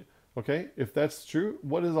stony. Okay, if that's true,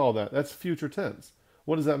 what is all that? That's future tense.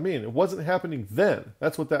 What does that mean? It wasn't happening then.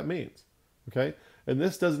 That's what that means. Okay, and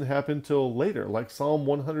this doesn't happen till later, like Psalm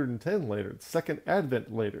 110 later, second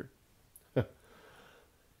Advent later.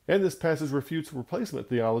 And this passage refutes replacement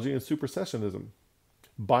theology and supersessionism.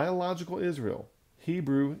 Biological Israel,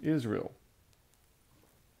 Hebrew Israel,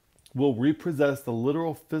 will repossess the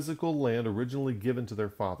literal physical land originally given to their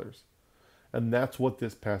fathers. And that's what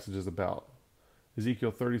this passage is about.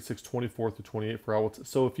 Ezekiel 36, 24 through 28.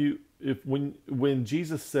 So when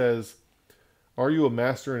Jesus says, are you a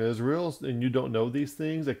master in Israel and you don't know these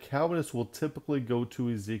things? A Calvinist will typically go to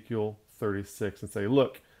Ezekiel 36 and say,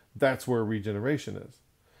 look, that's where regeneration is.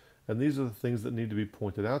 And these are the things that need to be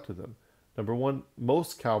pointed out to them. Number one,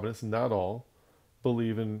 most Calvinists, not all,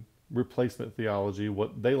 believe in replacement theology,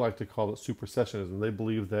 what they like to call it supersessionism. They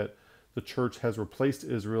believe that the church has replaced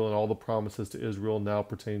Israel and all the promises to Israel now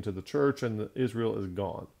pertain to the church, and Israel is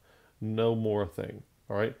gone. No more thing.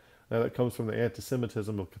 All right? Now that comes from the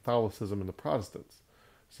anti-Semitism of Catholicism and the Protestants.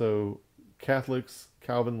 So Catholics,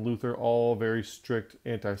 Calvin, Luther, all very strict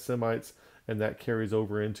anti-Semites, and that carries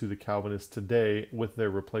over into the Calvinists today with their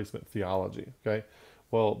replacement theology. Okay?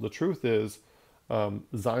 Well, the truth is,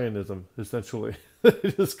 Zionism, essentially,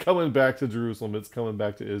 is coming back to Jerusalem. It's coming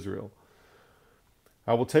back to Israel.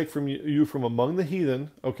 I will take from you from among the heathen.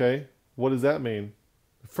 Okay, what does that mean?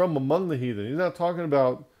 From among the heathen. He's not talking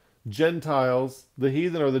about Gentiles. The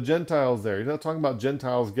heathen are the Gentiles there. He's not talking about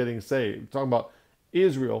Gentiles getting saved. He's talking about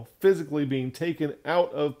Israel physically being taken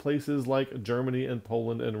out of places like Germany and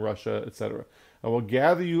Poland and Russia, etc. I will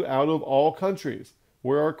gather you out of all countries.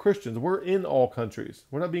 Where are Christians? We're in all countries.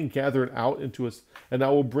 We're not being gathered out into us, and I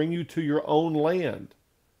will bring you to your own land.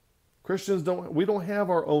 Christians we don't have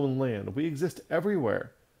our own land. We exist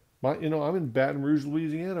everywhere. I'm in Baton Rouge,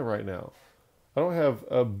 Louisiana right now. I don't have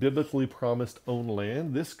a biblically promised own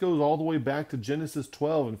land. This goes all the way back to Genesis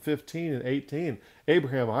 12 and 15 and 18.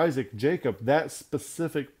 Abraham, Isaac, Jacob, that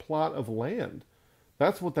specific plot of land.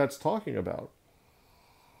 That's what that's talking about.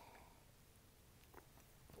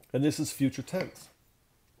 And this is future tense.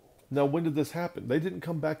 Now, when did this happen? They didn't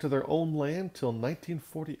come back to their own land till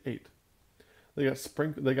 1948.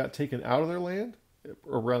 They got taken out of their land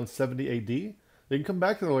around 70 AD. They didn't come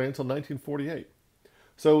back to their land until 1948.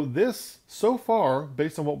 So this, so far,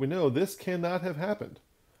 based on what we know, this cannot have happened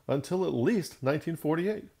until at least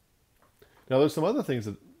 1948. Now, there's some other things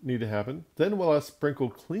that need to happen. Then will I sprinkle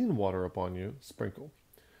clean water upon you. Sprinkle,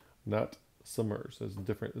 not submerge. That's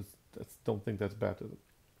different. Don't think that's baptism.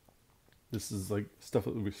 This is like stuff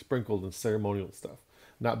that would be sprinkled and ceremonial stuff,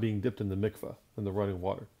 not being dipped in the mikveh, in the running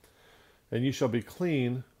water. And you shall be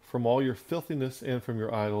clean from all your filthiness and from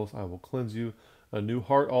your idols. I will cleanse you. A new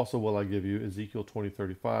heart also will I give you. Ezekiel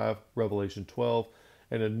 20:35, Revelation 12.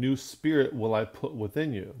 And a new spirit will I put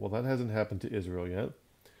within you. Well, that hasn't happened to Israel yet.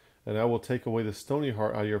 And I will take away the stony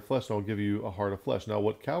heart out of your flesh, and I will give you a heart of flesh. Now,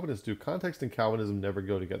 what Calvinists do, context and Calvinism never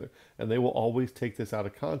go together. And they will always take this out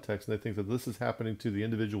of context, and they think that this is happening to the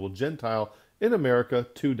individual Gentile in America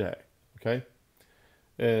today. Okay?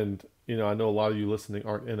 And, I know a lot of you listening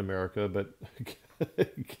aren't in America, but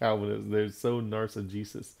Calvinists, they're so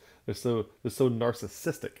narcissistic. They're so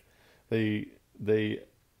narcissistic. They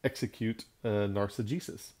execute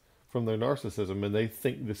narcissism from their narcissism, and they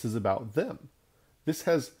think this is about them. This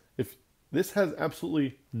has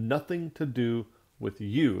absolutely nothing to do with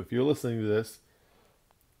you, if you're listening to this,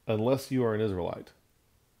 unless you are an Israelite.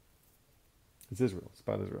 It's Israel. It's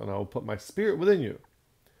about Israel. And I will put my spirit within you.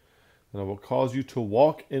 And I will cause you to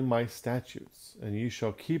walk in my statutes, and ye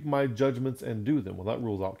shall keep my judgments and do them. Well, that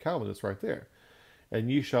rules out Calvinists right there.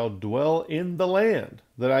 And ye shall dwell in the land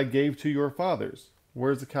that I gave to your fathers.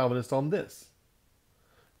 Where's the Calvinist on this?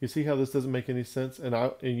 You see how this doesn't make any sense? And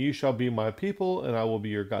ye shall be my people, and I will be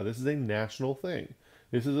your God. This is a national thing.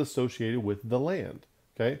 This is associated with the land.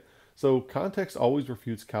 Okay? So context always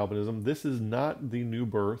refutes Calvinism. This is not the new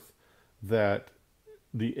birth that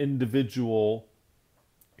the individual,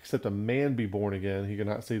 except a man be born again, he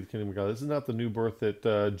cannot see the kingdom of God. This is not the new birth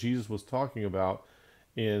that Jesus was talking about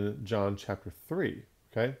in John chapter 3.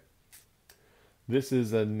 Okay? This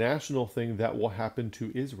is a national thing that will happen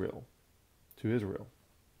to Israel. To Israel.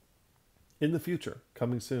 In the future,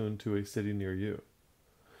 coming soon to a city near you.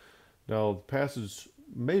 Now, the passage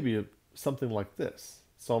may be something like this.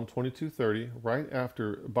 Psalm 22:30, right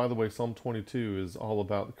after, by the way, Psalm 22 is all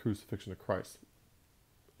about the crucifixion of Christ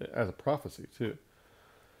as a prophecy, too.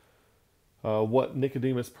 What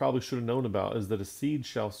Nicodemus probably should have known about is that a seed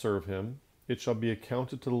shall serve him. It shall be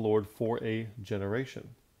accounted to the Lord for a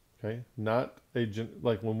generation. Okay? Not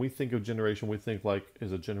like when we think of generation, we think like,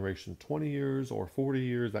 is a generation 20 years or 40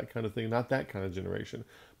 years, that kind of thing. Not that kind of generation,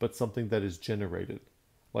 but something that is generated.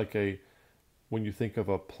 Like when you think of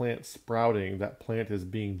a plant sprouting, that plant is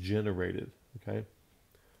being generated. Okay?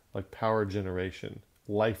 Like power generation,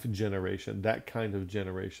 life generation, that kind of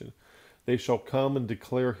generation. They shall come and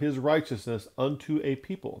declare his righteousness unto a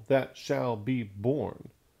people that shall be born,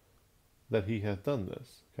 that he hath done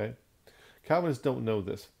this. Okay? Calvinists don't know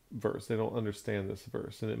this verse. They don't understand this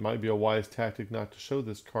verse. And it might be a wise tactic not to show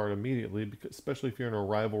this card immediately, because, especially if you're in a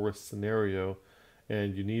rivalrous scenario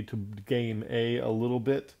and you need to game a little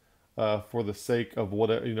bit for the sake of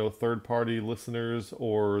whatever, third-party listeners,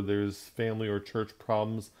 or there's family or church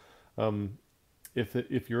problems.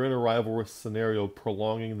 If you're in a rivalrous scenario,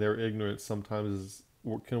 prolonging their ignorance sometimes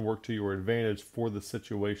can work to your advantage for the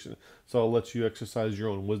situation. So I'll let you exercise your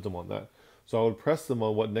own wisdom on that. So I would press them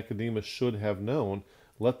on what Nicodemus should have known.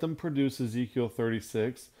 Let them produce Ezekiel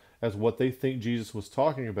 36 as what they think Jesus was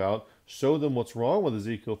talking about. Show them what's wrong with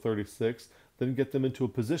Ezekiel 36. Then get them into a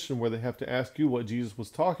position where they have to ask you what Jesus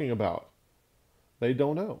was talking about. They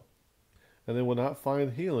don't know. And they will not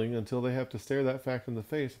find healing until they have to stare that fact in the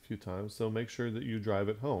face a few times. So make sure that you drive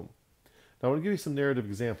it home. Now I want to give you some narrative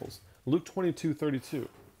examples. Luke 22:32.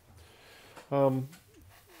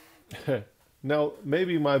 Now,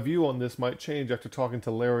 maybe my view on this might change after talking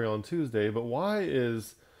to Larry on Tuesday, but why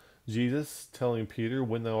is Jesus telling Peter,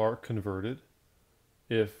 when thou art converted,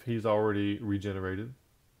 if he's already regenerated?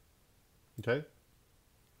 Okay?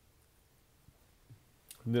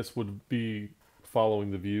 And this would be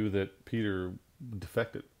following the view that Peter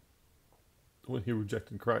defected when he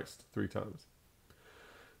rejected Christ 3 times.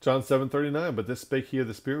 John 7:39, but this spake he of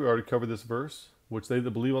the Spirit. We already covered this verse. Which they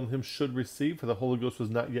that believe on him should receive, for the Holy Ghost was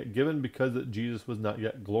not yet given, because that Jesus was not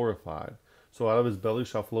yet glorified. So out of his belly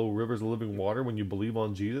shall flow rivers of living water. When you believe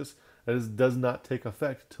on Jesus, that does not take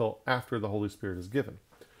effect till after the Holy Spirit is given.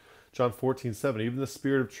 John 14:7, even the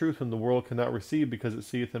Spirit of truth whom the world cannot receive, because it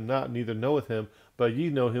seeth him not, neither knoweth him, but ye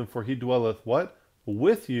know him, for he dwelleth what?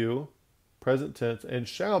 With you, present tense, and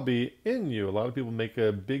shall be in you. A lot of people make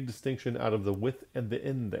a big distinction out of the with and the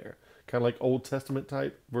in there. Kind of like Old Testament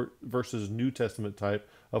type versus New Testament type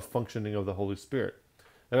of functioning of the Holy Spirit.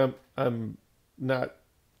 And I'm not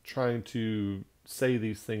trying to say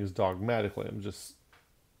these things dogmatically. I'm just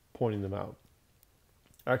pointing them out.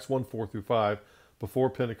 Acts 1:4-5, before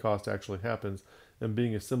Pentecost actually happens, and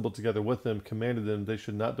being assembled together with them, commanded them they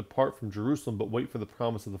should not depart from Jerusalem, but wait for the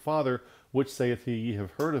promise of the Father, which saith he, ye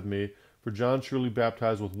have heard of me. For John surely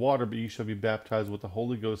baptized with water, but ye shall be baptized with the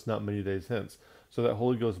Holy Ghost not many days hence. So that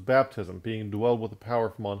Holy Ghost baptism, being dwelled with the power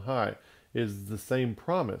from on high, is the same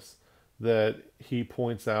promise that he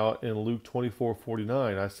points out in Luke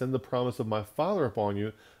 24:49. I send the promise of my Father upon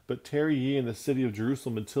you, but tarry ye in the city of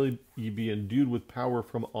Jerusalem until ye be endued with power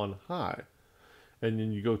from on high. And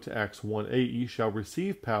then you go to Acts 1:8, ye shall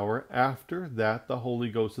receive power after that the Holy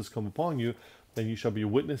Ghost has come upon you, and ye shall be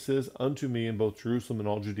witnesses unto me in both Jerusalem and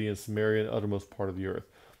all Judea and Samaria and uttermost part of the earth.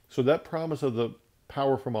 So that promise of the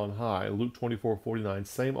power from on high, Luke 24:49,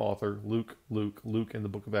 same author, Luke in the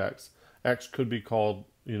book of Acts. Acts could be called,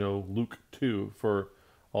 Luke 2 for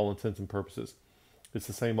all intents and purposes. It's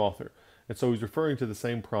the same author. And so he's referring to the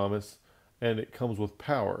same promise, and it comes with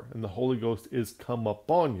power, and the Holy Ghost is come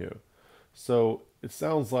upon you. So it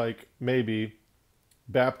sounds like maybe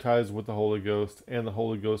baptized with the Holy Ghost and the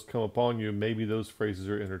Holy Ghost come upon you, maybe those phrases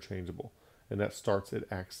are interchangeable. And that starts at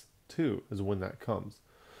Acts 2 is when that comes.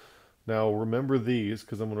 Now remember these,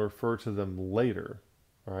 because I'm going to refer to them later.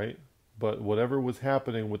 All right? But whatever was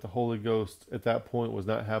happening with the Holy Ghost at that point was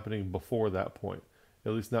not happening before that point,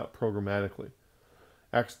 at least not programmatically.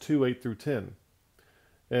 Acts 2, 8 through 10.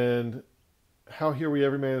 And how hear we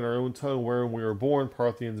every man in our own tongue wherein we were born,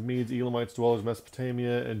 Parthians, Medes, Elamites, dwellers,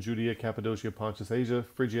 Mesopotamia, and Judea, Cappadocia, Pontus, Asia,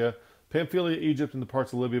 Phrygia, Pamphylia, Egypt, and the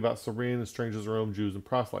parts of Libya about Cyrene, and strangers of Rome, Jews, and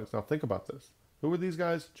proselytes. Now think about this. Who are these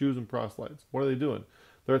guys? Jews and proselytes. What are they doing?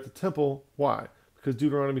 They're at the temple. Why? Because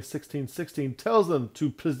Deuteronomy 16:16 tells them to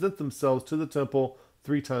present themselves to the temple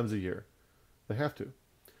 3 times a year. They have to.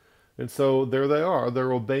 And so there they are.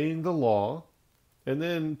 They're obeying the law. And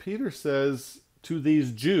then Peter says to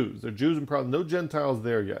these Jews, they're Jews and proselytes, no Gentiles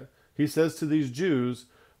there yet. He says to these Jews,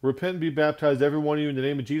 repent and be baptized, every one of you, in the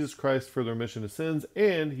name of Jesus Christ for the remission of sins,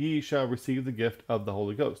 and ye shall receive the gift of the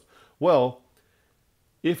Holy Ghost. Well,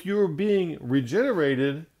 if you're being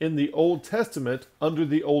regenerated in the Old Testament under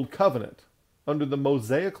the Old Covenant, under the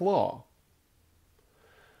Mosaic Law,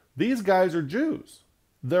 these guys are Jews.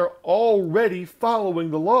 They're already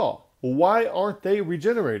following the law. Why aren't they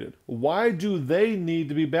regenerated? Why do they need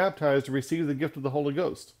to be baptized to receive the gift of the Holy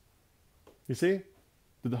Ghost? You see?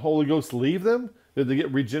 Did the Holy Ghost leave them? Did they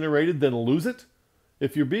get regenerated, then lose it?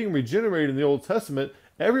 If you're being regenerated in the Old Testament,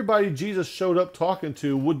 everybody Jesus showed up talking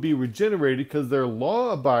to would be regenerated because they're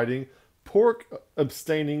law-abiding,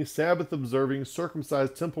 pork-abstaining, Sabbath-observing,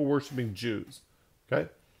 circumcised, temple-worshiping Jews. Okay?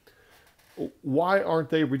 Why aren't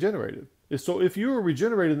they regenerated? So if you were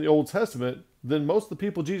regenerated in the Old Testament, then most of the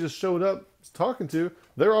people Jesus showed up talking to,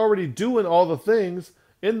 they're already doing all the things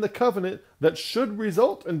in the covenant that should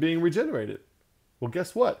result in being regenerated. Well,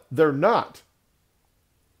 guess what? They're not.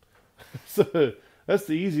 So that's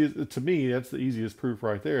the easiest, to me, that's the easiest proof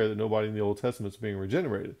right there that nobody in the Old Testament is being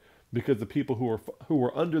regenerated. Because the people who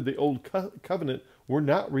were under the Old Covenant were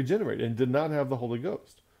not regenerated and did not have the Holy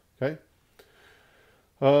Ghost. Okay?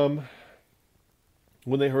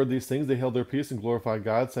 When they heard these things, they held their peace and glorified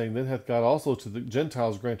God, saying, then hath God also to the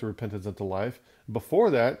Gentiles granted repentance unto life. Before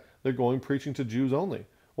that, they're going preaching to Jews only.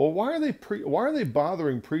 Well, why are they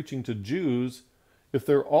bothering preaching to Jews if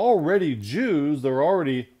they're already Jews, they're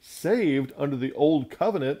already saved under the Old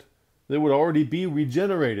Covenant, they would already be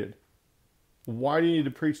regenerated? Why do you need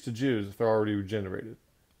to preach to Jews if they're already regenerated?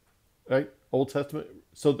 Right? Old Testament.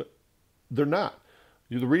 So they're not.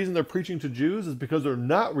 The reason they're preaching to Jews is because they're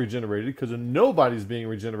not regenerated, because nobody's being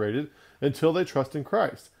regenerated until they trust in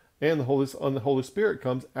Christ. And the Holy Spirit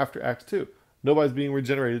comes after Acts 2. Nobody's being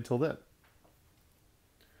regenerated till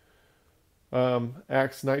then.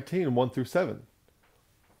 Acts 19, 1 through 7.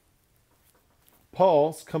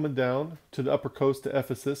 Paul's coming down to the upper coast to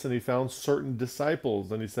Ephesus, and he found certain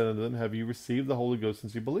disciples. And he said unto them, have you received the Holy Ghost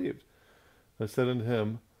since you believed? And I said unto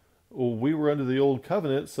him, well, we were under the Old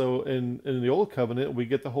Covenant, so in the Old Covenant, we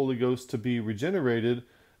get the Holy Ghost to be regenerated,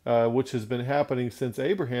 which has been happening since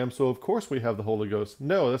Abraham, so of course we have the Holy Ghost.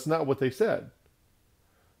 No, that's not what they said.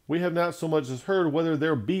 We have not so much as heard whether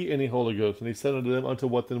there be any Holy Ghost. And he said unto them, unto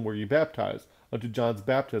what then were ye baptized? Unto John's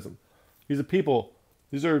baptism. These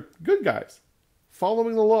are good guys,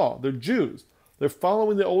 following the law. They're Jews. They're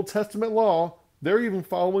following the Old Testament law. They're even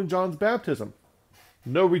following John's baptism.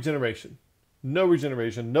 No regeneration. No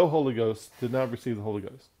regeneration, no Holy Ghost, did not receive the Holy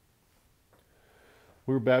Ghost.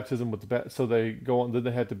 We were baptism with so they go on, then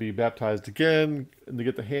they had to be baptized again, and they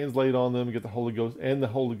get the hands laid on them, get the Holy Ghost, and the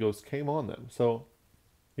Holy Ghost came on them. So,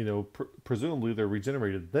 presumably they're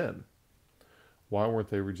regenerated then. Why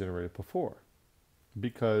weren't they regenerated before?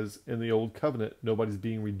 Because in the Old Covenant, nobody's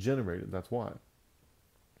being regenerated, that's why.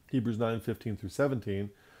 Hebrews 9, 15 through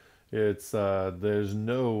 17, it's, there's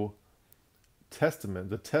no testament.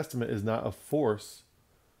 The testament is not of force.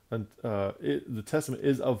 The testament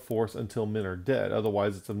is of force until men are dead.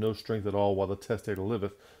 Otherwise, it's of no strength at all while the testator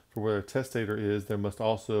liveth. For where a testator is, there must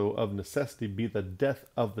also of necessity be the death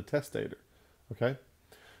of the testator. Okay?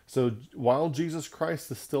 So while Jesus Christ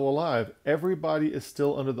is still alive, everybody is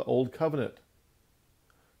still under the Old Covenant.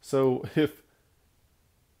 So if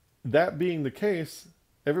that being the case,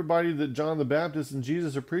 everybody that John the Baptist and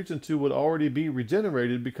Jesus are preaching to would already be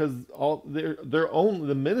regenerated because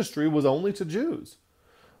the ministry was only to Jews.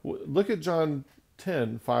 Look at John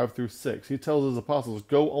 10, 5 through 6. He tells his apostles,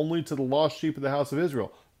 go only to the lost sheep of the house of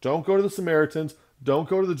Israel. Don't go to the Samaritans. Don't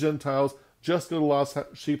go to the Gentiles. Just go to the lost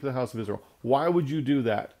sheep of the house of Israel. Why would you do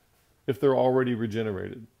that if they're already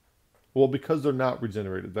regenerated? Well, because they're not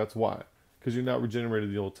regenerated. That's why. Because you're not regenerated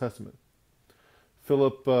in the Old Testament.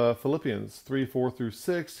 Philippians 3, 4 through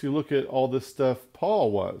 6, you look at all this stuff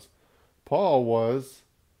Paul was. Paul was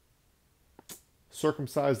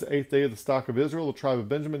circumcised the 8th day of the stock of Israel, the tribe of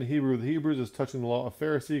Benjamin, Hebrew of the Hebrews, as touching the law of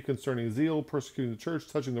Pharisee, concerning zeal, persecuting the church,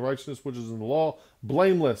 touching the righteousness which is in the law,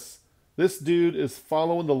 blameless. This dude is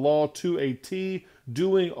following the law to a T,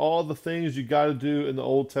 doing all the things you got to do in the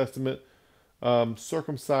Old Testament.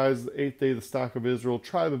 Circumcised the 8th day, the stock of Israel,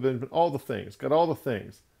 tribe of Benjamin, all the things. Got all the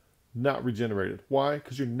things. Not regenerated. Why?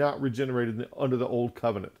 Because you're not regenerated under the Old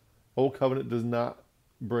Covenant. Old Covenant does not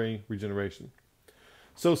bring regeneration.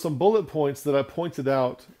 So some bullet points that I pointed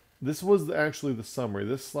out. This was actually the summary.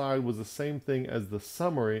 This slide was the same thing as the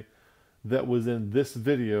summary that was in this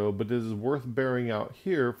video, but it is worth bearing out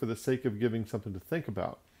here for the sake of giving something to think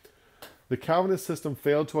about. The Calvinist system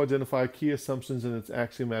failed to identify key assumptions in its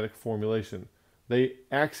axiomatic formulation. They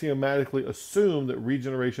axiomatically assume that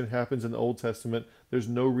regeneration happens in the Old Testament. There's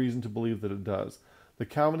no reason to believe that it does. The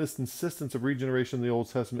Calvinist insistence of regeneration in the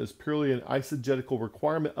Old Testament is purely an eisegetical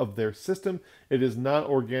requirement of their system. It is not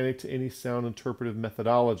organic to any sound interpretive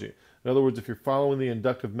methodology. In other words, if you're following the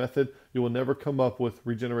inductive method, you will never come up with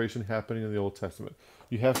regeneration happening in the Old Testament.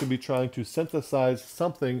 You have to be trying to synthesize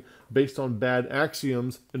something based on bad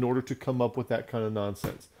axioms in order to come up with that kind of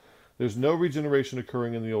nonsense. There's no regeneration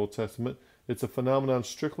occurring in the Old Testament. It's a phenomenon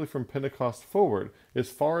strictly from Pentecost forward. As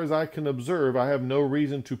far as I can observe, I have no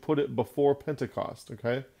reason to put it before Pentecost,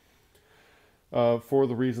 okay? For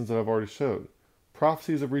the reasons that I've already showed.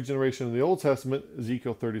 Prophecies of regeneration in the Old Testament,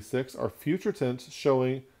 Ezekiel 36, are future tense,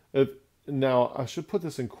 showing... Now, I should put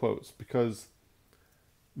this in quotes, because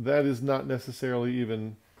that is not necessarily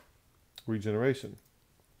even regeneration.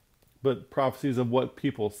 But prophecies of what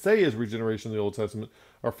people say is regeneration in the Old Testament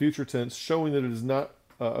are future tense, showing that it is not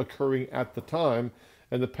occurring at the time,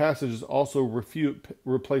 and the passages also refute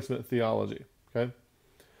replacement theology. Okay.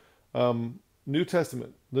 New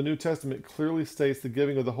Testament. The New Testament clearly states the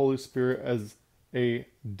giving of the Holy Spirit as a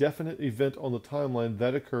definite event on the timeline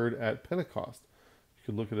that occurred at Pentecost. You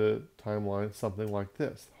could look at a timeline, something like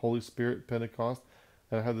this. Holy Spirit, Pentecost,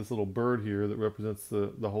 and I have this little bird here that represents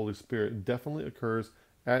the Holy Spirit. It definitely occurs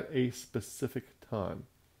at a specific time.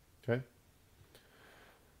 Okay.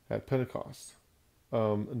 At Pentecost.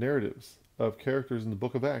 Narratives of characters in the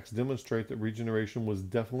book of Acts demonstrate that regeneration was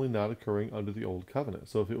definitely not occurring under the Old Covenant.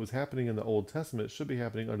 So if it was happening in the Old Testament, it should be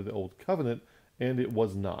happening under the Old Covenant, and it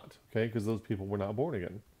was not, okay? Because those people were not born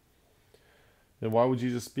again. And why would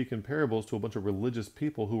Jesus speak in parables to a bunch of religious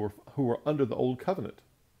people who were under the Old Covenant?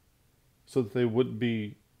 So that they wouldn't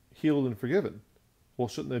be healed and forgiven. Well,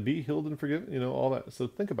 shouldn't they be healed and forgiven? You know, all that. So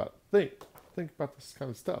think about it. Think about this kind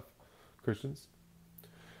of stuff, Christians.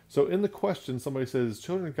 So in the question, somebody says,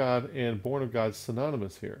 children of God and born of God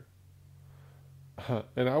synonymous here.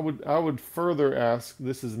 And I would further ask,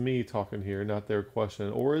 this is me talking here, not their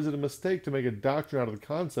question, or is it a mistake to make a doctrine out of the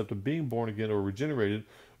concept of being born again or regenerated,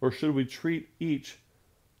 or should we treat each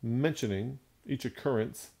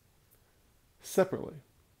occurrence separately?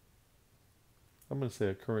 I'm going to say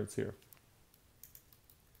occurrence here.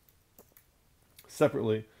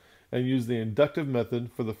 Separately, and use the inductive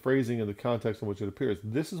method for the phrasing and the context in which it appears.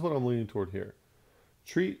 This is what I'm leaning toward here.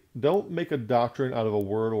 Don't make a doctrine out of a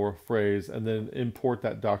word or a phrase and then import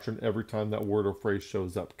that doctrine every time that word or phrase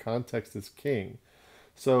shows up. Context is king.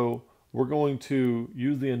 So we're going to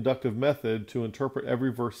use the inductive method to interpret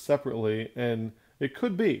every verse separately, and it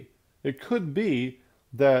could be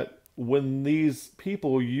that when these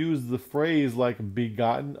people use the phrase like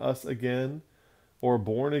begotten us again, or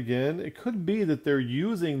born again, it could be that they're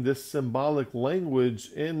using this symbolic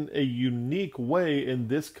language in a unique way in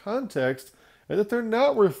this context, and that they're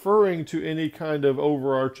not referring to any kind of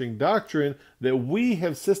overarching doctrine that we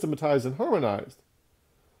have systematized and harmonized.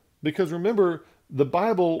 Because remember, the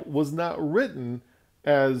Bible was not written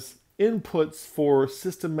as inputs for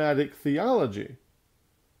systematic theology.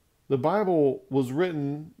 The Bible was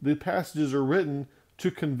written, the passages are written to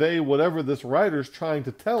convey whatever this writer's trying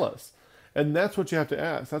to tell us. And that's what you have to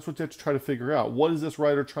ask. That's what you have to try to figure out. What is this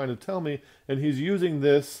writer trying to tell me? And he's using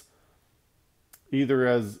this either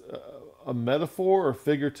as a metaphor or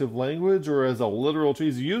figurative language or as a literal.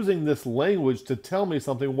 He's using this language to tell me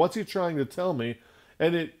something. What's he trying to tell me?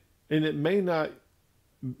 And it may not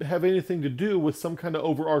have anything to do with some kind of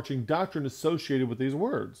overarching doctrine associated with these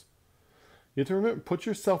words. You have to remember, put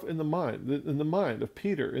yourself in the mind of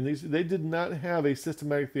Peter. And they did not have a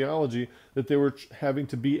systematic theology that they were having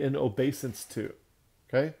to be in obeisance to.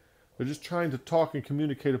 Okay? They're just trying to talk and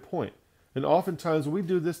communicate a point. And oftentimes we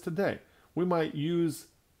do this today. We might use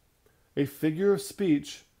a figure of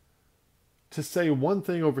speech to say one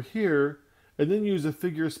thing over here, and then use a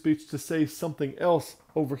figure of speech to say something else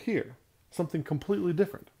over here. Something completely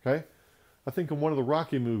different. Okay? I think in one of the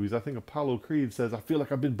Rocky movies, I think Apollo Creed says, I feel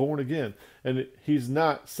like I've been born again. And he's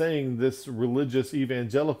not saying this religious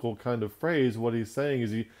evangelical kind of phrase. What he's saying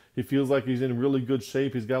is He feels like he's in really good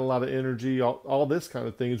shape. He's got a lot of energy. All this kind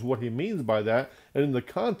of thing is what he means by that. And in the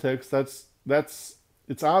context,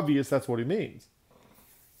 it's obvious that's what he means.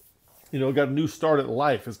 Got a new start at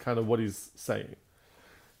life is kind of what he's saying.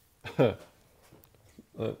 I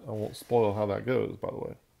won't spoil how that goes, by the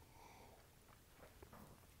way,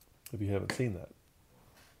 if you haven't seen that.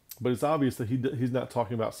 But it's obvious that he's not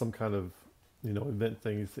talking about some kind of, event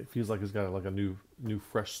thing. It feels like he's got like a new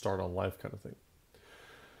fresh start on life kind of thing.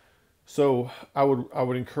 So I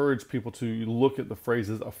would encourage people to look at the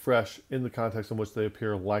phrases afresh in the context in which they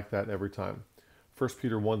appear like that every time. 1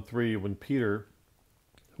 Peter 1:3,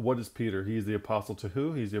 what is Peter? He is the apostle to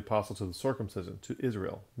who? He's the apostle to the circumcision, to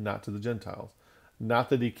Israel, not to the Gentiles. Not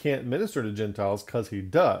that he can't minister to Gentiles, because he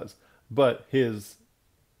does, but his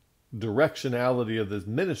directionality of this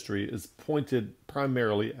ministry is pointed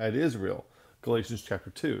primarily at Israel. Galatians chapter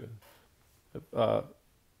 2,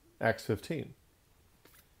 Acts 15.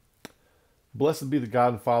 Blessed be the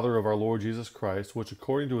God and Father of our Lord Jesus Christ, which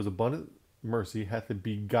according to his abundant mercy hath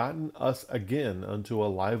begotten us again unto a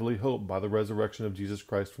lively hope by the resurrection of Jesus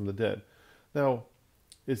Christ from the dead. Now,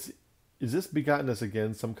 is this begotten us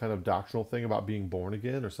again some kind of doctrinal thing about being born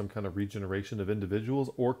again, or some kind of regeneration of individuals?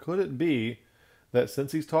 Or could it be that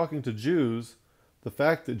since he's talking to Jews, the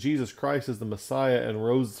fact that Jesus Christ is the Messiah and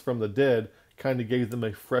rose from the dead kind of gave them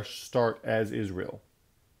a fresh start as Israel?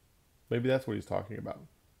 Maybe that's what he's talking about.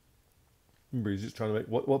 Remember, he's just trying to make,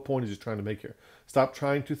 what point is he trying to make here? Stop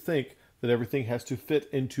trying to think that everything has to fit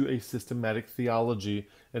into a systematic theology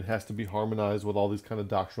and has to be harmonized with all these kind of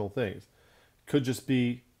doctrinal things. Could just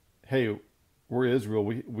be, hey, we're Israel.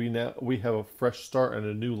 We have a fresh start and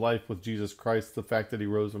a new life with Jesus Christ, the fact that he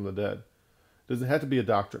rose from the dead. Doesn't have to be a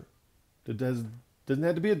doctrine. It doesn't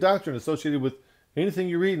have to be a doctrine associated with anything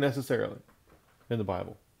you read necessarily in the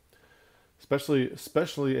Bible. Especially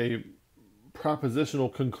a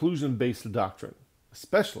propositional conclusion-based doctrine.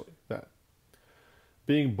 Especially that.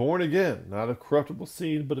 Being born again, not of corruptible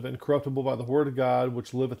seed, but of incorruptible by the word of God,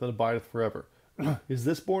 which liveth and abideth forever. Is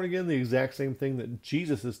this born again the exact same thing that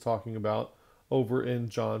Jesus is talking about over in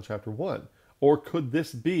John chapter 1? Or could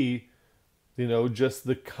this be, just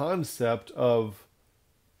the concept of,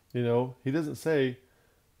 he doesn't say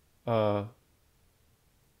born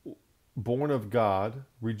of God,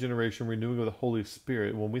 regeneration, renewing of the Holy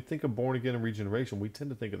Spirit. When we think of born again and regeneration, we tend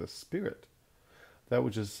to think of the Spirit. That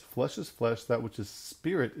which is flesh, that which is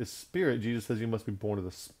spirit. Jesus says you must be born of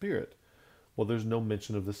the Spirit. Well, there's no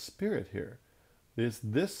mention of the Spirit here.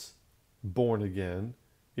 This born again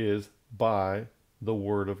is by the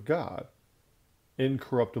Word of God.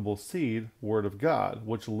 Incorruptible seed, Word of God,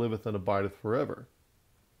 which liveth and abideth forever.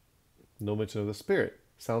 No mention of the Spirit.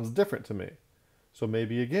 Sounds different to me. So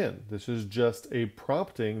maybe again, this is just a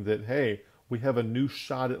prompting that, hey, we have a new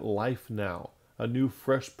shot at life now. A new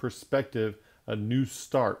fresh perspective, a new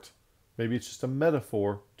start. Maybe it's just a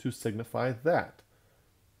metaphor to signify that.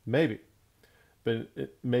 Maybe. But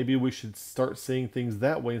maybe we should start seeing things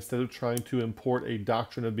that way instead of trying to import a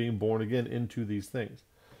doctrine of being born again into these things.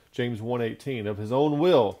 James 1:18, of his own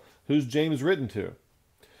will. Who's James written to?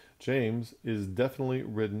 James is definitely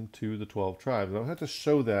written to the 12 tribes. And I don't have to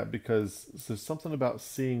show that because there's something about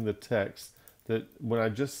seeing the text that when I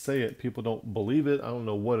just say it, people don't believe it. I don't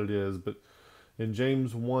know what it is, but in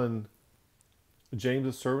James 1, James,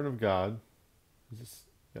 a servant of God,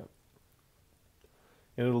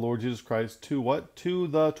 and of the Lord Jesus Christ, to what? To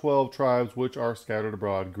the 12 tribes which are scattered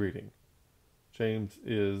abroad, greeting. James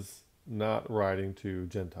is not writing to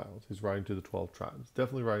Gentiles. He's writing to the 12 tribes.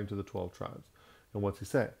 Definitely writing to the 12 tribes. And what's he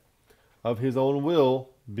say? Of his own will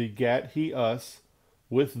begat he us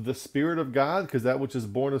with the Spirit of God, because that which is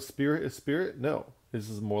born of spirit is spirit? No. This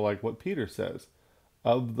is more like what Peter says.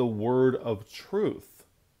 Of the word of truth,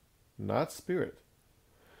 not spirit.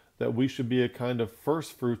 That we should be a kind of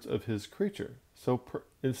first fruits of his creature. So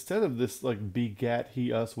instead of this like begat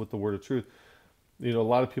he us with the word of truth, a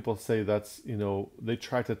lot of people say that's, they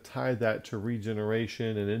try to tie that to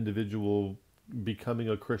regeneration and individual becoming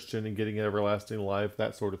a Christian and getting everlasting life,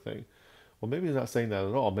 that sort of thing. Well, maybe he's not saying that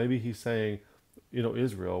at all. Maybe he's saying,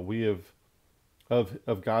 Israel, we have,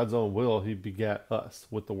 of God's own will, he begat us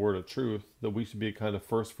with the word of truth, that we should be a kind of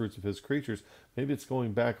first fruits of his creatures. Maybe it's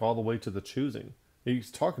going back all the way to the choosing. He's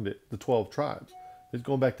talking to the 12 tribes. He's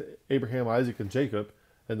going back to Abraham, Isaac, and Jacob,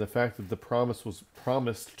 and the fact that the promise was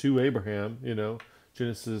promised to Abraham,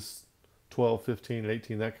 Genesis 12, 15, and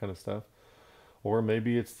 18, that kind of stuff. Or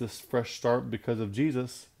maybe it's this fresh start because of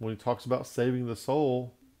Jesus. When he talks about saving the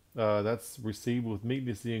soul, that's received with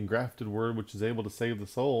meekness the engrafted word, which is able to save the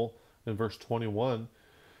soul in verse 21.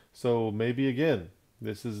 So maybe again,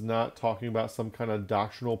 This is not talking about some kind of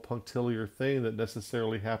doctrinal punctiliar thing that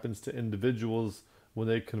necessarily happens to individuals when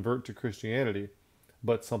they convert to Christianity,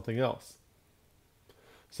 but something else.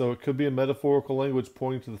 So it could be a metaphorical language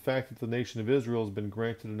pointing to the fact that the nation of Israel has been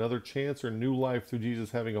granted another chance or new life through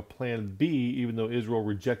Jesus having a plan B, even though Israel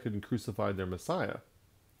rejected and crucified their Messiah.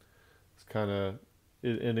 It's kind of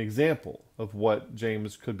an example of what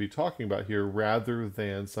James could be talking about here, rather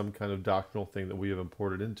than some kind of doctrinal thing that we have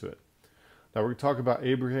imported into it. Now we're going to talk about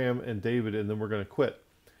Abraham and David, and then we're going to quit.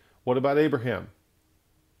 What about Abraham?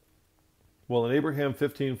 Well, in Abraham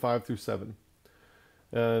 15:5-7,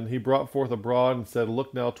 and he brought forth abroad and said,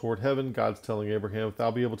 Look now toward heaven. God's telling Abraham, If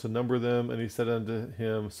thou be able to number them. And he said unto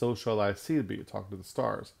him, So shall thy seed be. Talking to the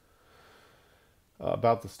stars,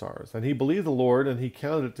 about the stars. And he believed the Lord, and he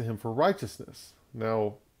counted it to him for righteousness.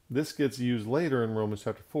 Now, this gets used later in Romans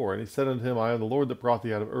chapter 4. And he said unto him, I am the Lord that brought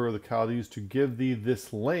thee out of Ur of the Chaldees to give thee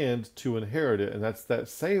this land to inherit it. And that's that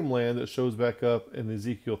same land that shows back up in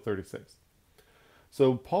Ezekiel 36.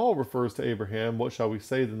 So Paul refers to Abraham, What shall we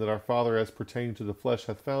say then that our father as pertaining to the flesh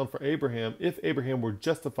hath found? For Abraham, if Abraham were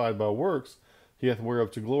justified by works, he hath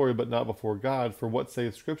whereof to glory, but not before God. For what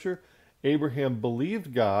saith Scripture? Abraham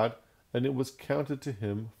believed God, and it was counted to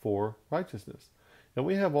him for righteousness. And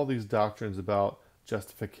we have all these doctrines about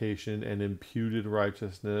justification and imputed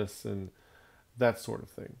righteousness and that sort of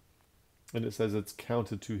thing. And it says it's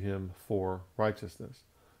counted to him for righteousness,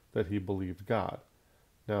 that he believed God.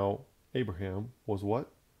 Now, Abraham was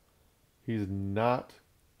what? He's not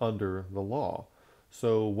under the law.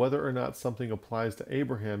 So whether or not something applies to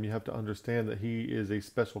Abraham, you have to understand that he is a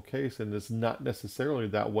special case, and it's not necessarily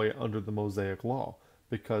that way under the Mosaic law,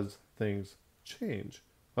 because things change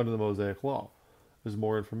under the Mosaic law. There's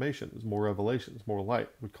more information, there's more revelation, there's more light.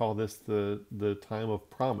 We call this the time of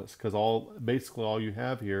promise, because basically all you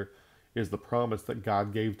have here is the promise that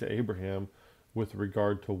God gave to Abraham with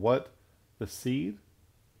regard to what? The seed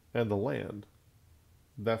and the land.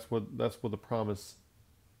 That's what the promise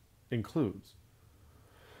includes.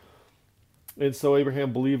 And so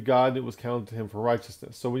Abraham believed God, and it was counted to him for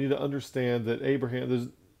righteousness. So we need to understand that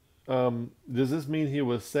Abraham, does this mean he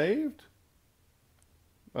was saved?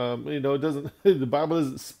 It doesn't. The Bible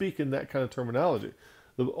doesn't speak in that kind of terminology.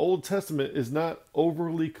 The Old Testament is not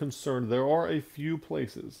overly concerned. There are a few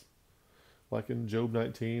places, like in Job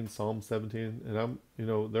 19, Psalm 17, and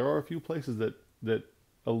there are a few places that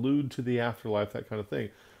allude to the afterlife, that kind of thing.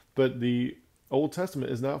 But the Old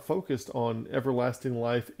Testament is not focused on everlasting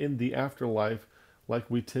life in the afterlife like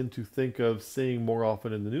we tend to think of seeing more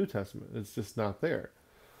often in the New Testament. It's just not there.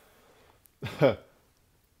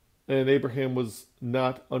 And Abraham was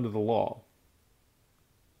not under the law.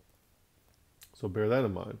 So bear that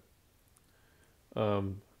in mind.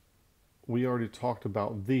 We already talked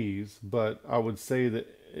about these, but I would say that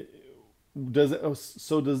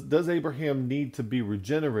does Abraham need to be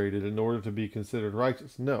regenerated in order to be considered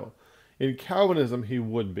righteous? No. In Calvinism, he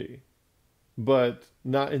would be, but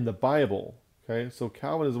not in the Bible. Okay, so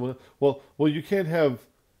Calvinism, well, you can't have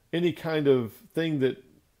any kind of thing that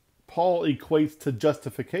Paul equates to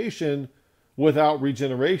justification without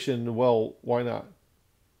regeneration. Well, why not?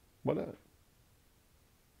 Why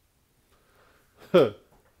not?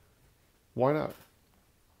 Why not?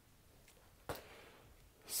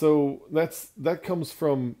 So that's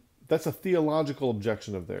a theological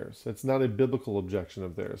objection of theirs. It's not a biblical objection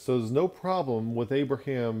of theirs. So there's no problem with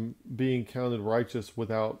Abraham being counted righteous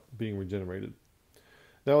without being regenerated.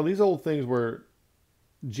 Now, these old things where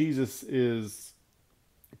Jesus is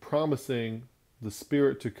promising the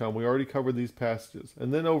Spirit to come, we already covered these passages.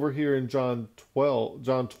 And then over here in John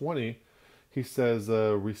 20, he says,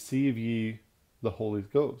 receive ye the Holy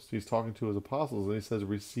Ghost. He's talking to his apostles, and he says,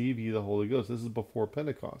 receive ye the Holy Ghost. This is before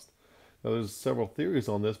Pentecost. Now, there's several theories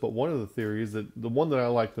on this, but one of the theories, the one that I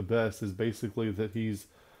like the best, is basically that it's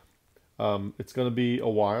going to be a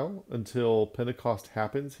while until Pentecost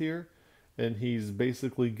happens here, and he's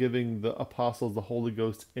basically giving the apostles the Holy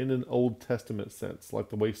Ghost in an Old Testament sense, like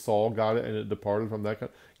the way Saul got it and it departed from that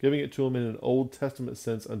kind, giving it to him in an Old Testament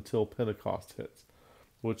sense until Pentecost hits,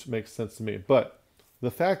 which makes sense to me. But the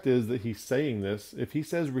fact is that he's saying this. If he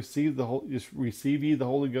says receive ye the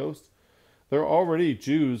Holy Ghost, there are already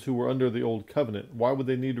Jews who were under the old covenant. Why would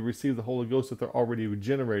they need to receive the Holy Ghost if they're already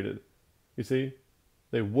regenerated? You see,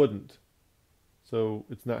 they wouldn't. So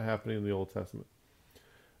it's not happening in the Old Testament.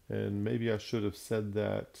 And maybe I should have said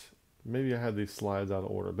that. Maybe I had these slides out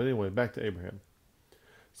of order. But anyway, back to Abraham.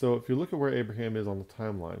 So if you look at where Abraham is on the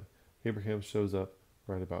timeline, Abraham shows up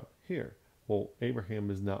right about here. Well,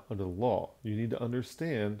 Abraham is not under the law. You need to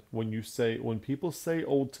understand when people say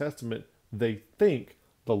Old Testament, they think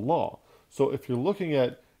the law. So if you're looking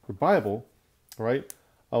at your Bible, right?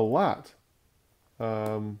 A lot.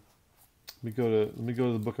 Let me go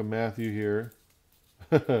to the book of Matthew here.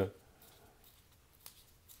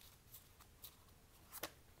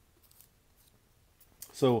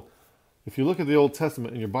 So if you look at the Old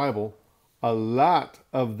Testament in your Bible, a lot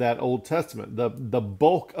of that Old Testament, the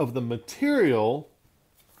bulk of the material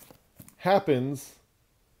happens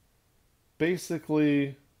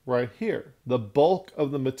basically right here. The bulk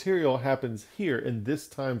of the material happens here in this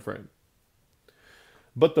time frame.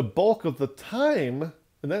 But the bulk of the time,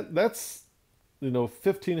 and that's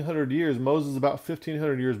 1500 years. Moses is about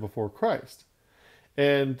 1500 years before Christ.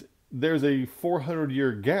 And there's a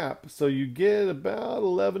 400-year gap, so you get about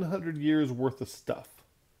 1100 years worth of stuff,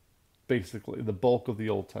 basically, the bulk of the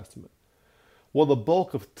Old Testament. Well, the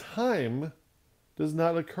bulk of time does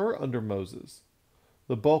not occur under Moses.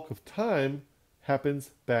 The bulk of time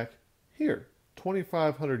happens back here.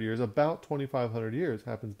 2,500 years, about 2,500 years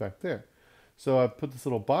happens back there. So I put this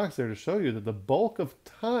little box there to show you that the bulk of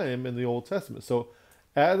time in the Old Testament, so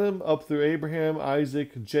Adam up through Abraham,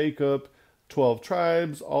 Isaac, Jacob, 12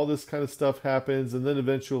 tribes, all this kind of stuff happens, and then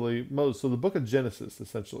eventually Moses. So the book of Genesis,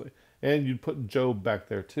 essentially. And you'd put Job back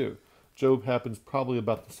there too. Job happens probably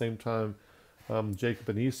about the same time Jacob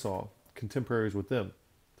and Esau, contemporaries with them.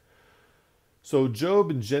 So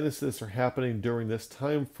Job and Genesis are happening during this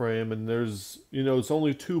time frame, and there's, it's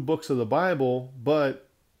only 2 books of the Bible, but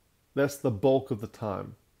that's the bulk of the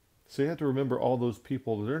time. So you have to remember all those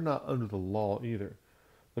people, they're not under the law either.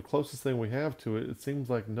 The closest thing we have to it, it seems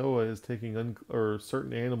like Noah is taking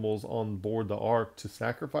certain animals on board the ark to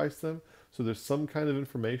sacrifice them. So there's some kind of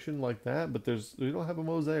information like that, but we don't have a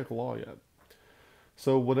Mosaic law yet.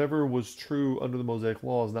 So whatever was true under the Mosaic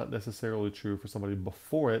law is not necessarily true for somebody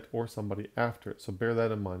before it or somebody after it. So bear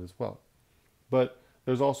that in mind as well. But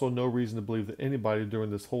there's also no reason to believe that anybody during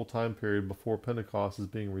this whole time period before Pentecost is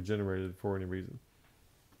being regenerated for any reason.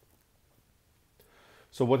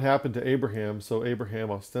 So what happened to Abraham? So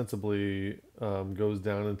Abraham ostensibly goes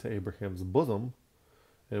down into Abraham's bosom.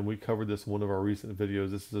 And we covered this in one of our recent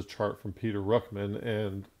videos. This is a chart from Peter Ruckman.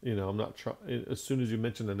 And, I'm not trying, as soon as you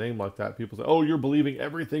mention a name like that, people say, oh, you're believing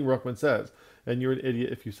everything Ruckman says. And you're an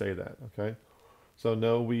idiot if you say that, okay? So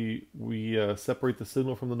no, we separate the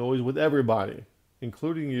signal from the noise with everybody,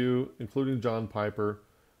 including you, including John Piper,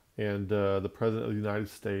 and the President of the United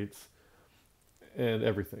States, and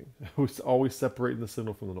everything. We always separating the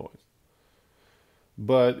signal from the noise.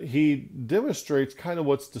 But he demonstrates kind of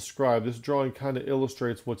what's described. This drawing kind of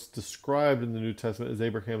illustrates what's described in the New Testament as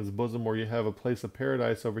Abraham's bosom, where you have a place of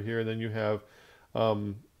paradise over here, and then you have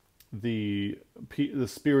the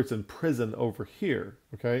spirits in prison over here.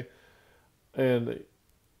 Okay, and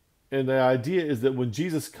the idea is that when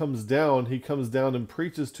Jesus comes down, he comes down and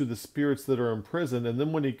preaches to the spirits that are in prison, and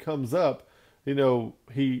then when he comes up,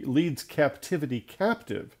 he leads captivity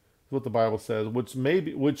captive, is what the Bible says,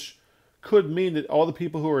 which could mean that all the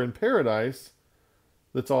people who are in paradise,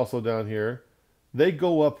 that's also down here, they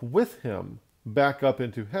go up with him back up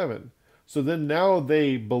into heaven. So then now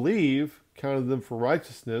they believe, counted them for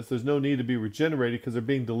righteousness. There's no need to be regenerated because they're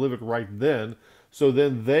being delivered right then. So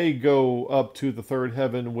then they go up to the third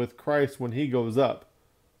heaven with Christ when he goes up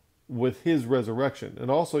with his resurrection.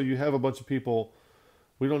 And also you have a bunch of people,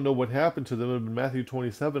 we don't know what happened to them. In Matthew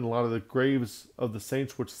 27, a lot of the graves of the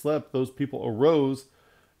saints which slept, those people arose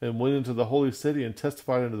and went into the holy city and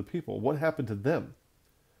testified unto the people. What happened to them?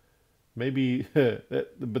 Maybe,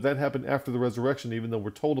 but that happened after the resurrection, even though we're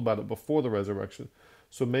told about it before the resurrection.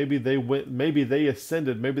 So maybe they went, maybe they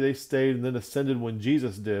ascended, maybe they stayed and then ascended when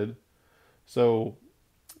Jesus did. So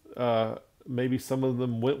maybe some of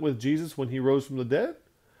them went with Jesus when he rose from the dead.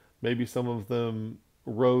 Maybe some of them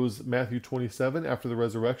rose Matthew 27 after the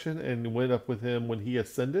resurrection and went up with him when he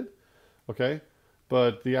ascended. Okay?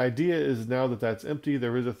 But the idea is now that that's empty.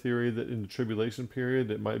 There is a theory that in the tribulation period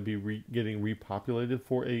it might be getting repopulated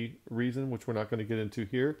for a reason, which we're not going to get into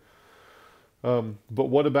here. But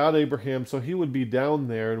what about Abraham? So he would be down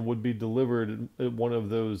there and would be delivered at one of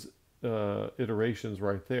those iterations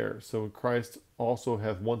right there. So Christ also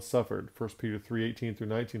hath once suffered, 1 Peter 3:18 through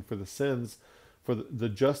 19, for the sins, for the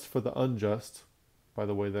just for the unjust. By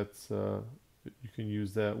the way, that's you can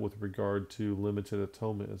use that with regard to limited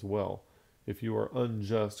atonement as well. If you are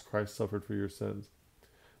unjust, Christ suffered for your sins,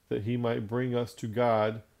 that he might bring us to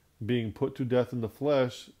God, being put to death in the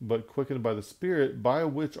flesh, but quickened by the Spirit, by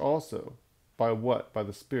which also, by what? By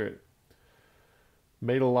the Spirit.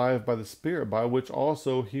 Made alive by the Spirit, by which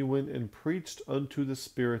also he went and preached unto the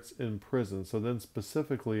spirits in prison. So then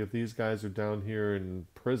specifically, if these guys are down here in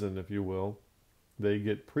prison, if you will, they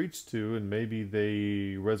get preached to, and maybe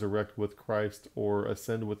they resurrect with Christ or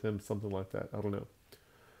ascend with him, something like that. I don't know.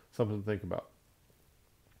 Something to think about.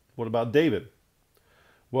 What about David?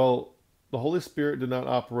 Well, the Holy Spirit did not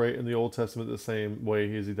operate in the Old Testament the same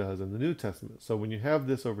way as he does in the New Testament. So when you have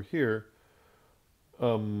this over here,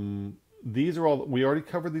 these are all, we already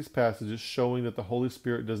covered these passages showing that the Holy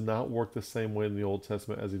Spirit does not work the same way in the Old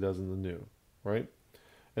Testament as he does in the New, right?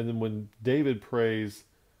 And then when David prays,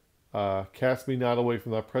 cast me not away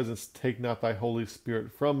from thy presence, take not thy Holy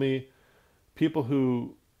Spirit from me, people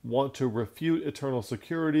who want to refute eternal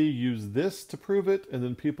security use this to prove it, and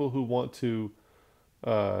then people who want to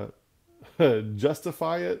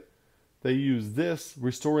justify it, they use this,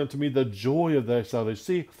 restore unto me the joy of thy salvation.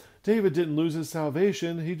 See, David didn't lose his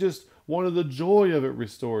salvation, he just wanted the joy of it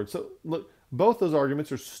restored. So look, both those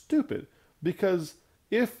arguments are stupid, because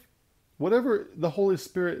if whatever the Holy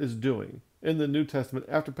Spirit is doing in the New Testament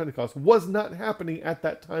after Pentecost was not happening at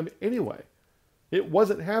that time anyway. It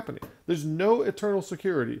wasn't happening. There's no eternal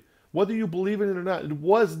security. Whether you believe in it or not, it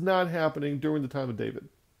was not happening during the time of David.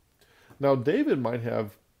 Now, David might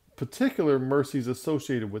have particular mercies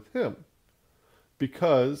associated with him,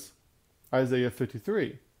 because Isaiah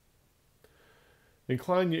 53,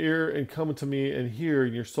 incline your ear and come unto me and hear,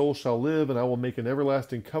 and your soul shall live, and I will make an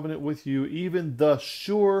everlasting covenant with you, even the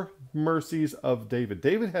sure mercies of David.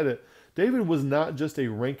 David was not just a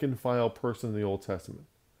rank and file person in the Old Testament.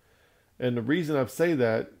 And the reason I say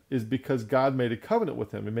that is because God made a covenant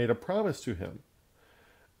with him and made a promise to him.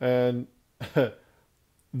 And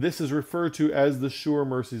this is referred to as the sure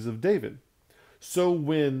mercies of David. So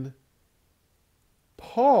when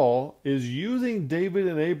Paul is using David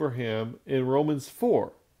and Abraham in Romans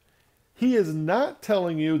 4, he is not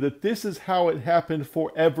telling you that this is how it happened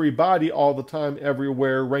for everybody all the time,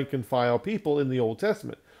 everywhere, rank and file people in the Old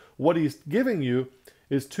Testament. What he's giving you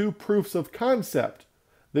is two proofs of concept,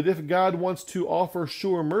 that if God wants to offer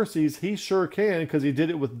sure mercies, he sure can, because he did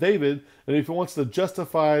it with David. And if he wants to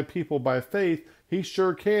justify people by faith, he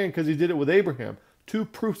sure can, because he did it with Abraham. Two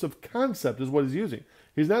proofs of concept is what he's using.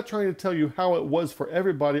 He's not trying to tell you how it was for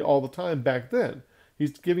everybody all the time back then.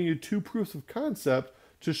 He's giving you two proofs of concept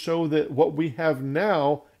to show that what we have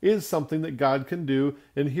now is something that God can do,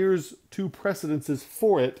 and here's two precedences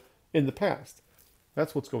for it in the past.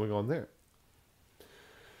 That's what's going on there.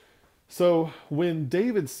 So when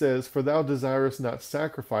David says, for thou desirest not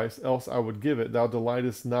sacrifice, else I would give it, thou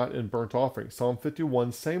delightest not in burnt offering. Psalm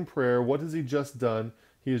 51, same prayer. What has he just done?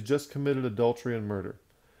 He has just committed adultery and murder.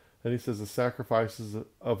 And he says, the sacrifices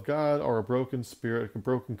of God are a broken spirit, a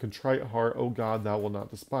broken, contrite heart. O God, thou wilt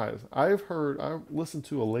not despise. I listened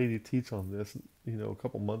to a lady teach on this, a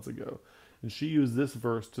couple months ago. And she used this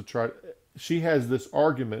verse she has this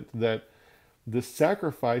argument that the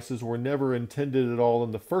sacrifices were never intended at all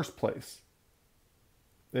in the first place.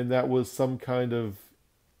 And that was some kind of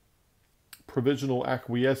provisional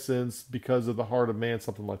acquiescence because of the heart of man,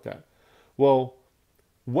 something like that. Well,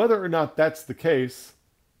 whether or not that's the case,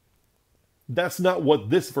 that's not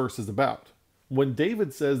what this verse is about. When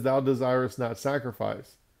David says, thou desirest not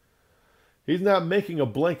sacrifice, he's not making a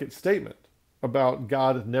blanket statement about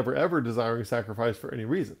God never ever desiring sacrifice for any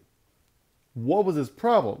reason. What was his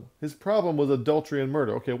problem? His problem was adultery and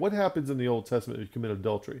murder. Okay, what happens in the Old Testament if you commit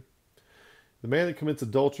adultery? The man that commits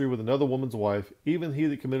adultery with another woman's wife, even he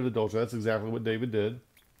that committed adultery, that's exactly what David did,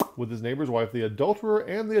 with his neighbor's wife, the adulterer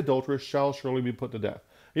and the adulteress shall surely be put to death.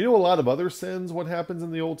 You know a lot of other sins, what happens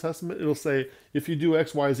in the Old Testament? It'll say, if you do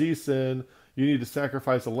XYZ sin, you need to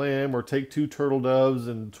sacrifice a lamb or take 2 turtle doves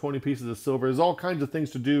and 20 pieces of silver. There's all kinds of things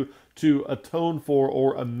to do to atone for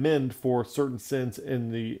or amend for certain sins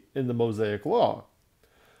in the Mosaic law.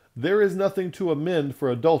 There is nothing to amend for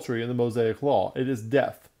adultery in the Mosaic law. It is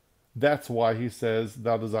death. That's why he says,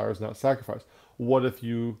 thou desirest not sacrifice. What if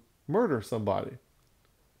you murder somebody?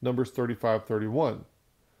 Numbers 35:31.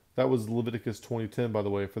 That was Leviticus 20:10, by the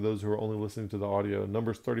way, for those who are only listening to the audio.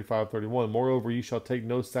 Numbers 35:31. Moreover, ye shall take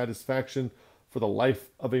no satisfaction for the life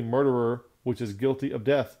of a murderer, which is guilty of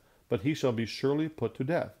death, but he shall be surely put to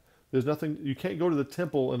death. There's nothing, you can't go to the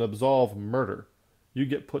temple and absolve murder. You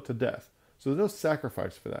get put to death. So there's no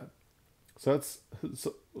sacrifice for that.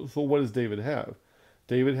 So what does David have?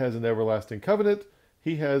 David has an everlasting covenant.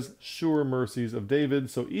 He has sure mercies of David.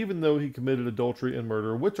 So even though he committed adultery and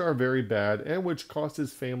murder, which are very bad and which cost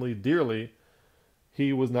his family dearly,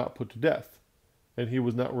 he was not put to death. And he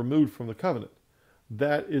was not removed from the covenant.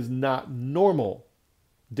 That is not normal.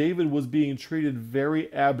 David was being treated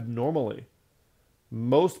very abnormally.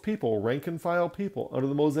 Most people, rank and file people, under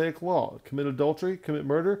the Mosaic law, commit adultery, commit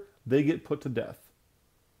murder, they get put to death.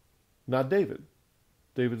 Not David.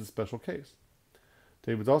 David's a special case.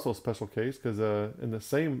 David's also a special case because in the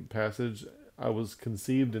same passage, I was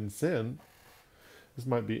conceived in sin. This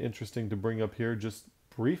might be interesting to bring up here just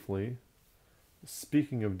briefly.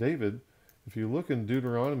 speaking of David, if you look in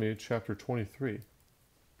Deuteronomy chapter 23,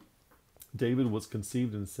 David was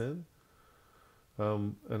conceived in sin.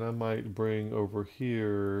 And I might bring over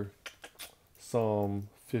here Psalm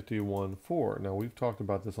 51:4. Now, we've talked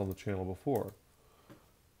about this on the channel before.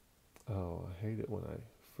 Oh, I hate it when I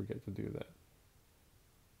forget to do that.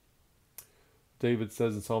 David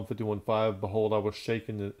says in Psalm 51:5, "Behold, I was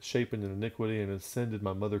shapen in iniquity, and in sin did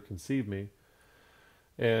my mother conceive me."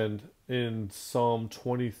 And in Psalm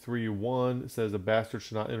 23:1, it says, "A bastard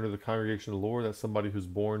shall not enter the congregation of the Lord." That's somebody who's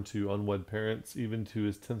born to unwed parents. "Even to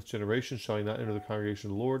his 10th generation shall he not enter the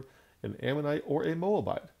congregation of the Lord. An Ammonite or a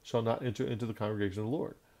Moabite shall not enter into the congregation of the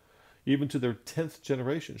Lord. Even to their 10th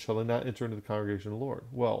generation shall they not enter into the congregation of the Lord."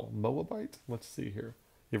 Well, Moabite? Let's see here.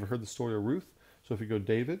 You ever heard the story of Ruth? So if you go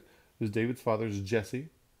David's father is Jesse.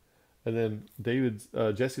 And then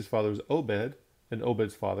Jesse's father is Obed. And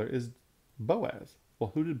Obed's father is Boaz.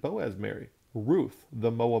 Well, who did Boaz marry? Ruth, the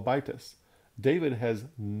Moabitess. David has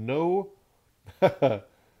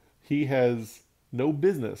he has no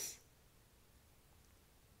business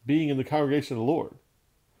being in the congregation of the Lord.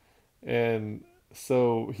 And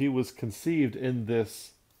so he was conceived in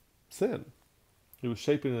this sin. He was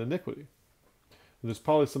shapen in iniquity. And there's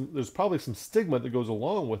probably some stigma that goes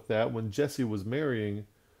along with that when Jesse was marrying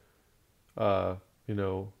his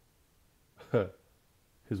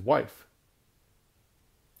wife.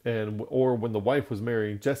 Or when the wife was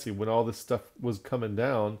marrying Jesse, when all this stuff was coming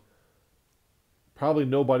down, probably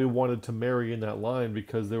nobody wanted to marry in that line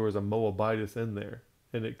because there was a Moabitess in there.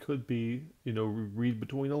 And it could be, read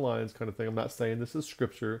between the lines kind of thing. I'm not saying this is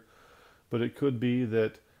scripture, but it could be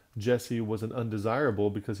that Jesse was an undesirable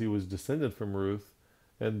because he was descended from Ruth,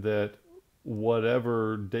 and that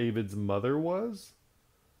whatever David's mother was,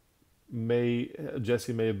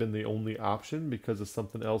 Jesse may have been the only option because of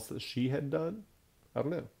something else that she had done. I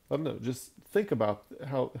don't know. Just think about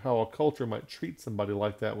how a culture might treat somebody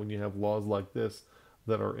like that when you have laws like this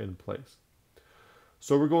that are in place.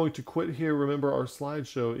 So we're going to quit here. Remember, our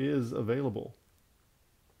slideshow is available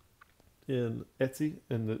in Etsy,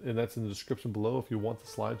 and that's in the description below if you want the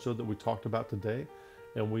slideshow that we talked about today.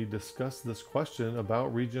 And we discussed this question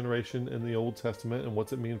about regeneration in the Old Testament and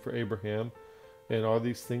what's it mean for Abraham, and are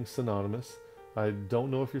these things synonymous? I don't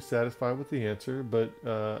know if you're satisfied with the answer, but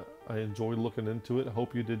I enjoyed looking into it. I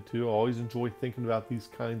hope you did too. I always enjoy thinking about these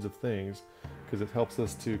kinds of things because it helps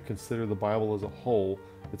us to consider the Bible as a whole.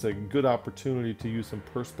 It's a good opportunity to use some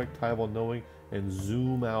perspectival knowing and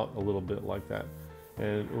zoom out a little bit like that.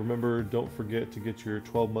 And remember, don't forget to get your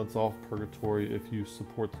 12 months off purgatory if you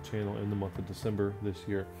support the channel in the month of December this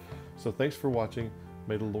year. So thanks for watching.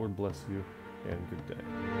 May the Lord bless you, and good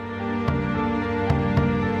day.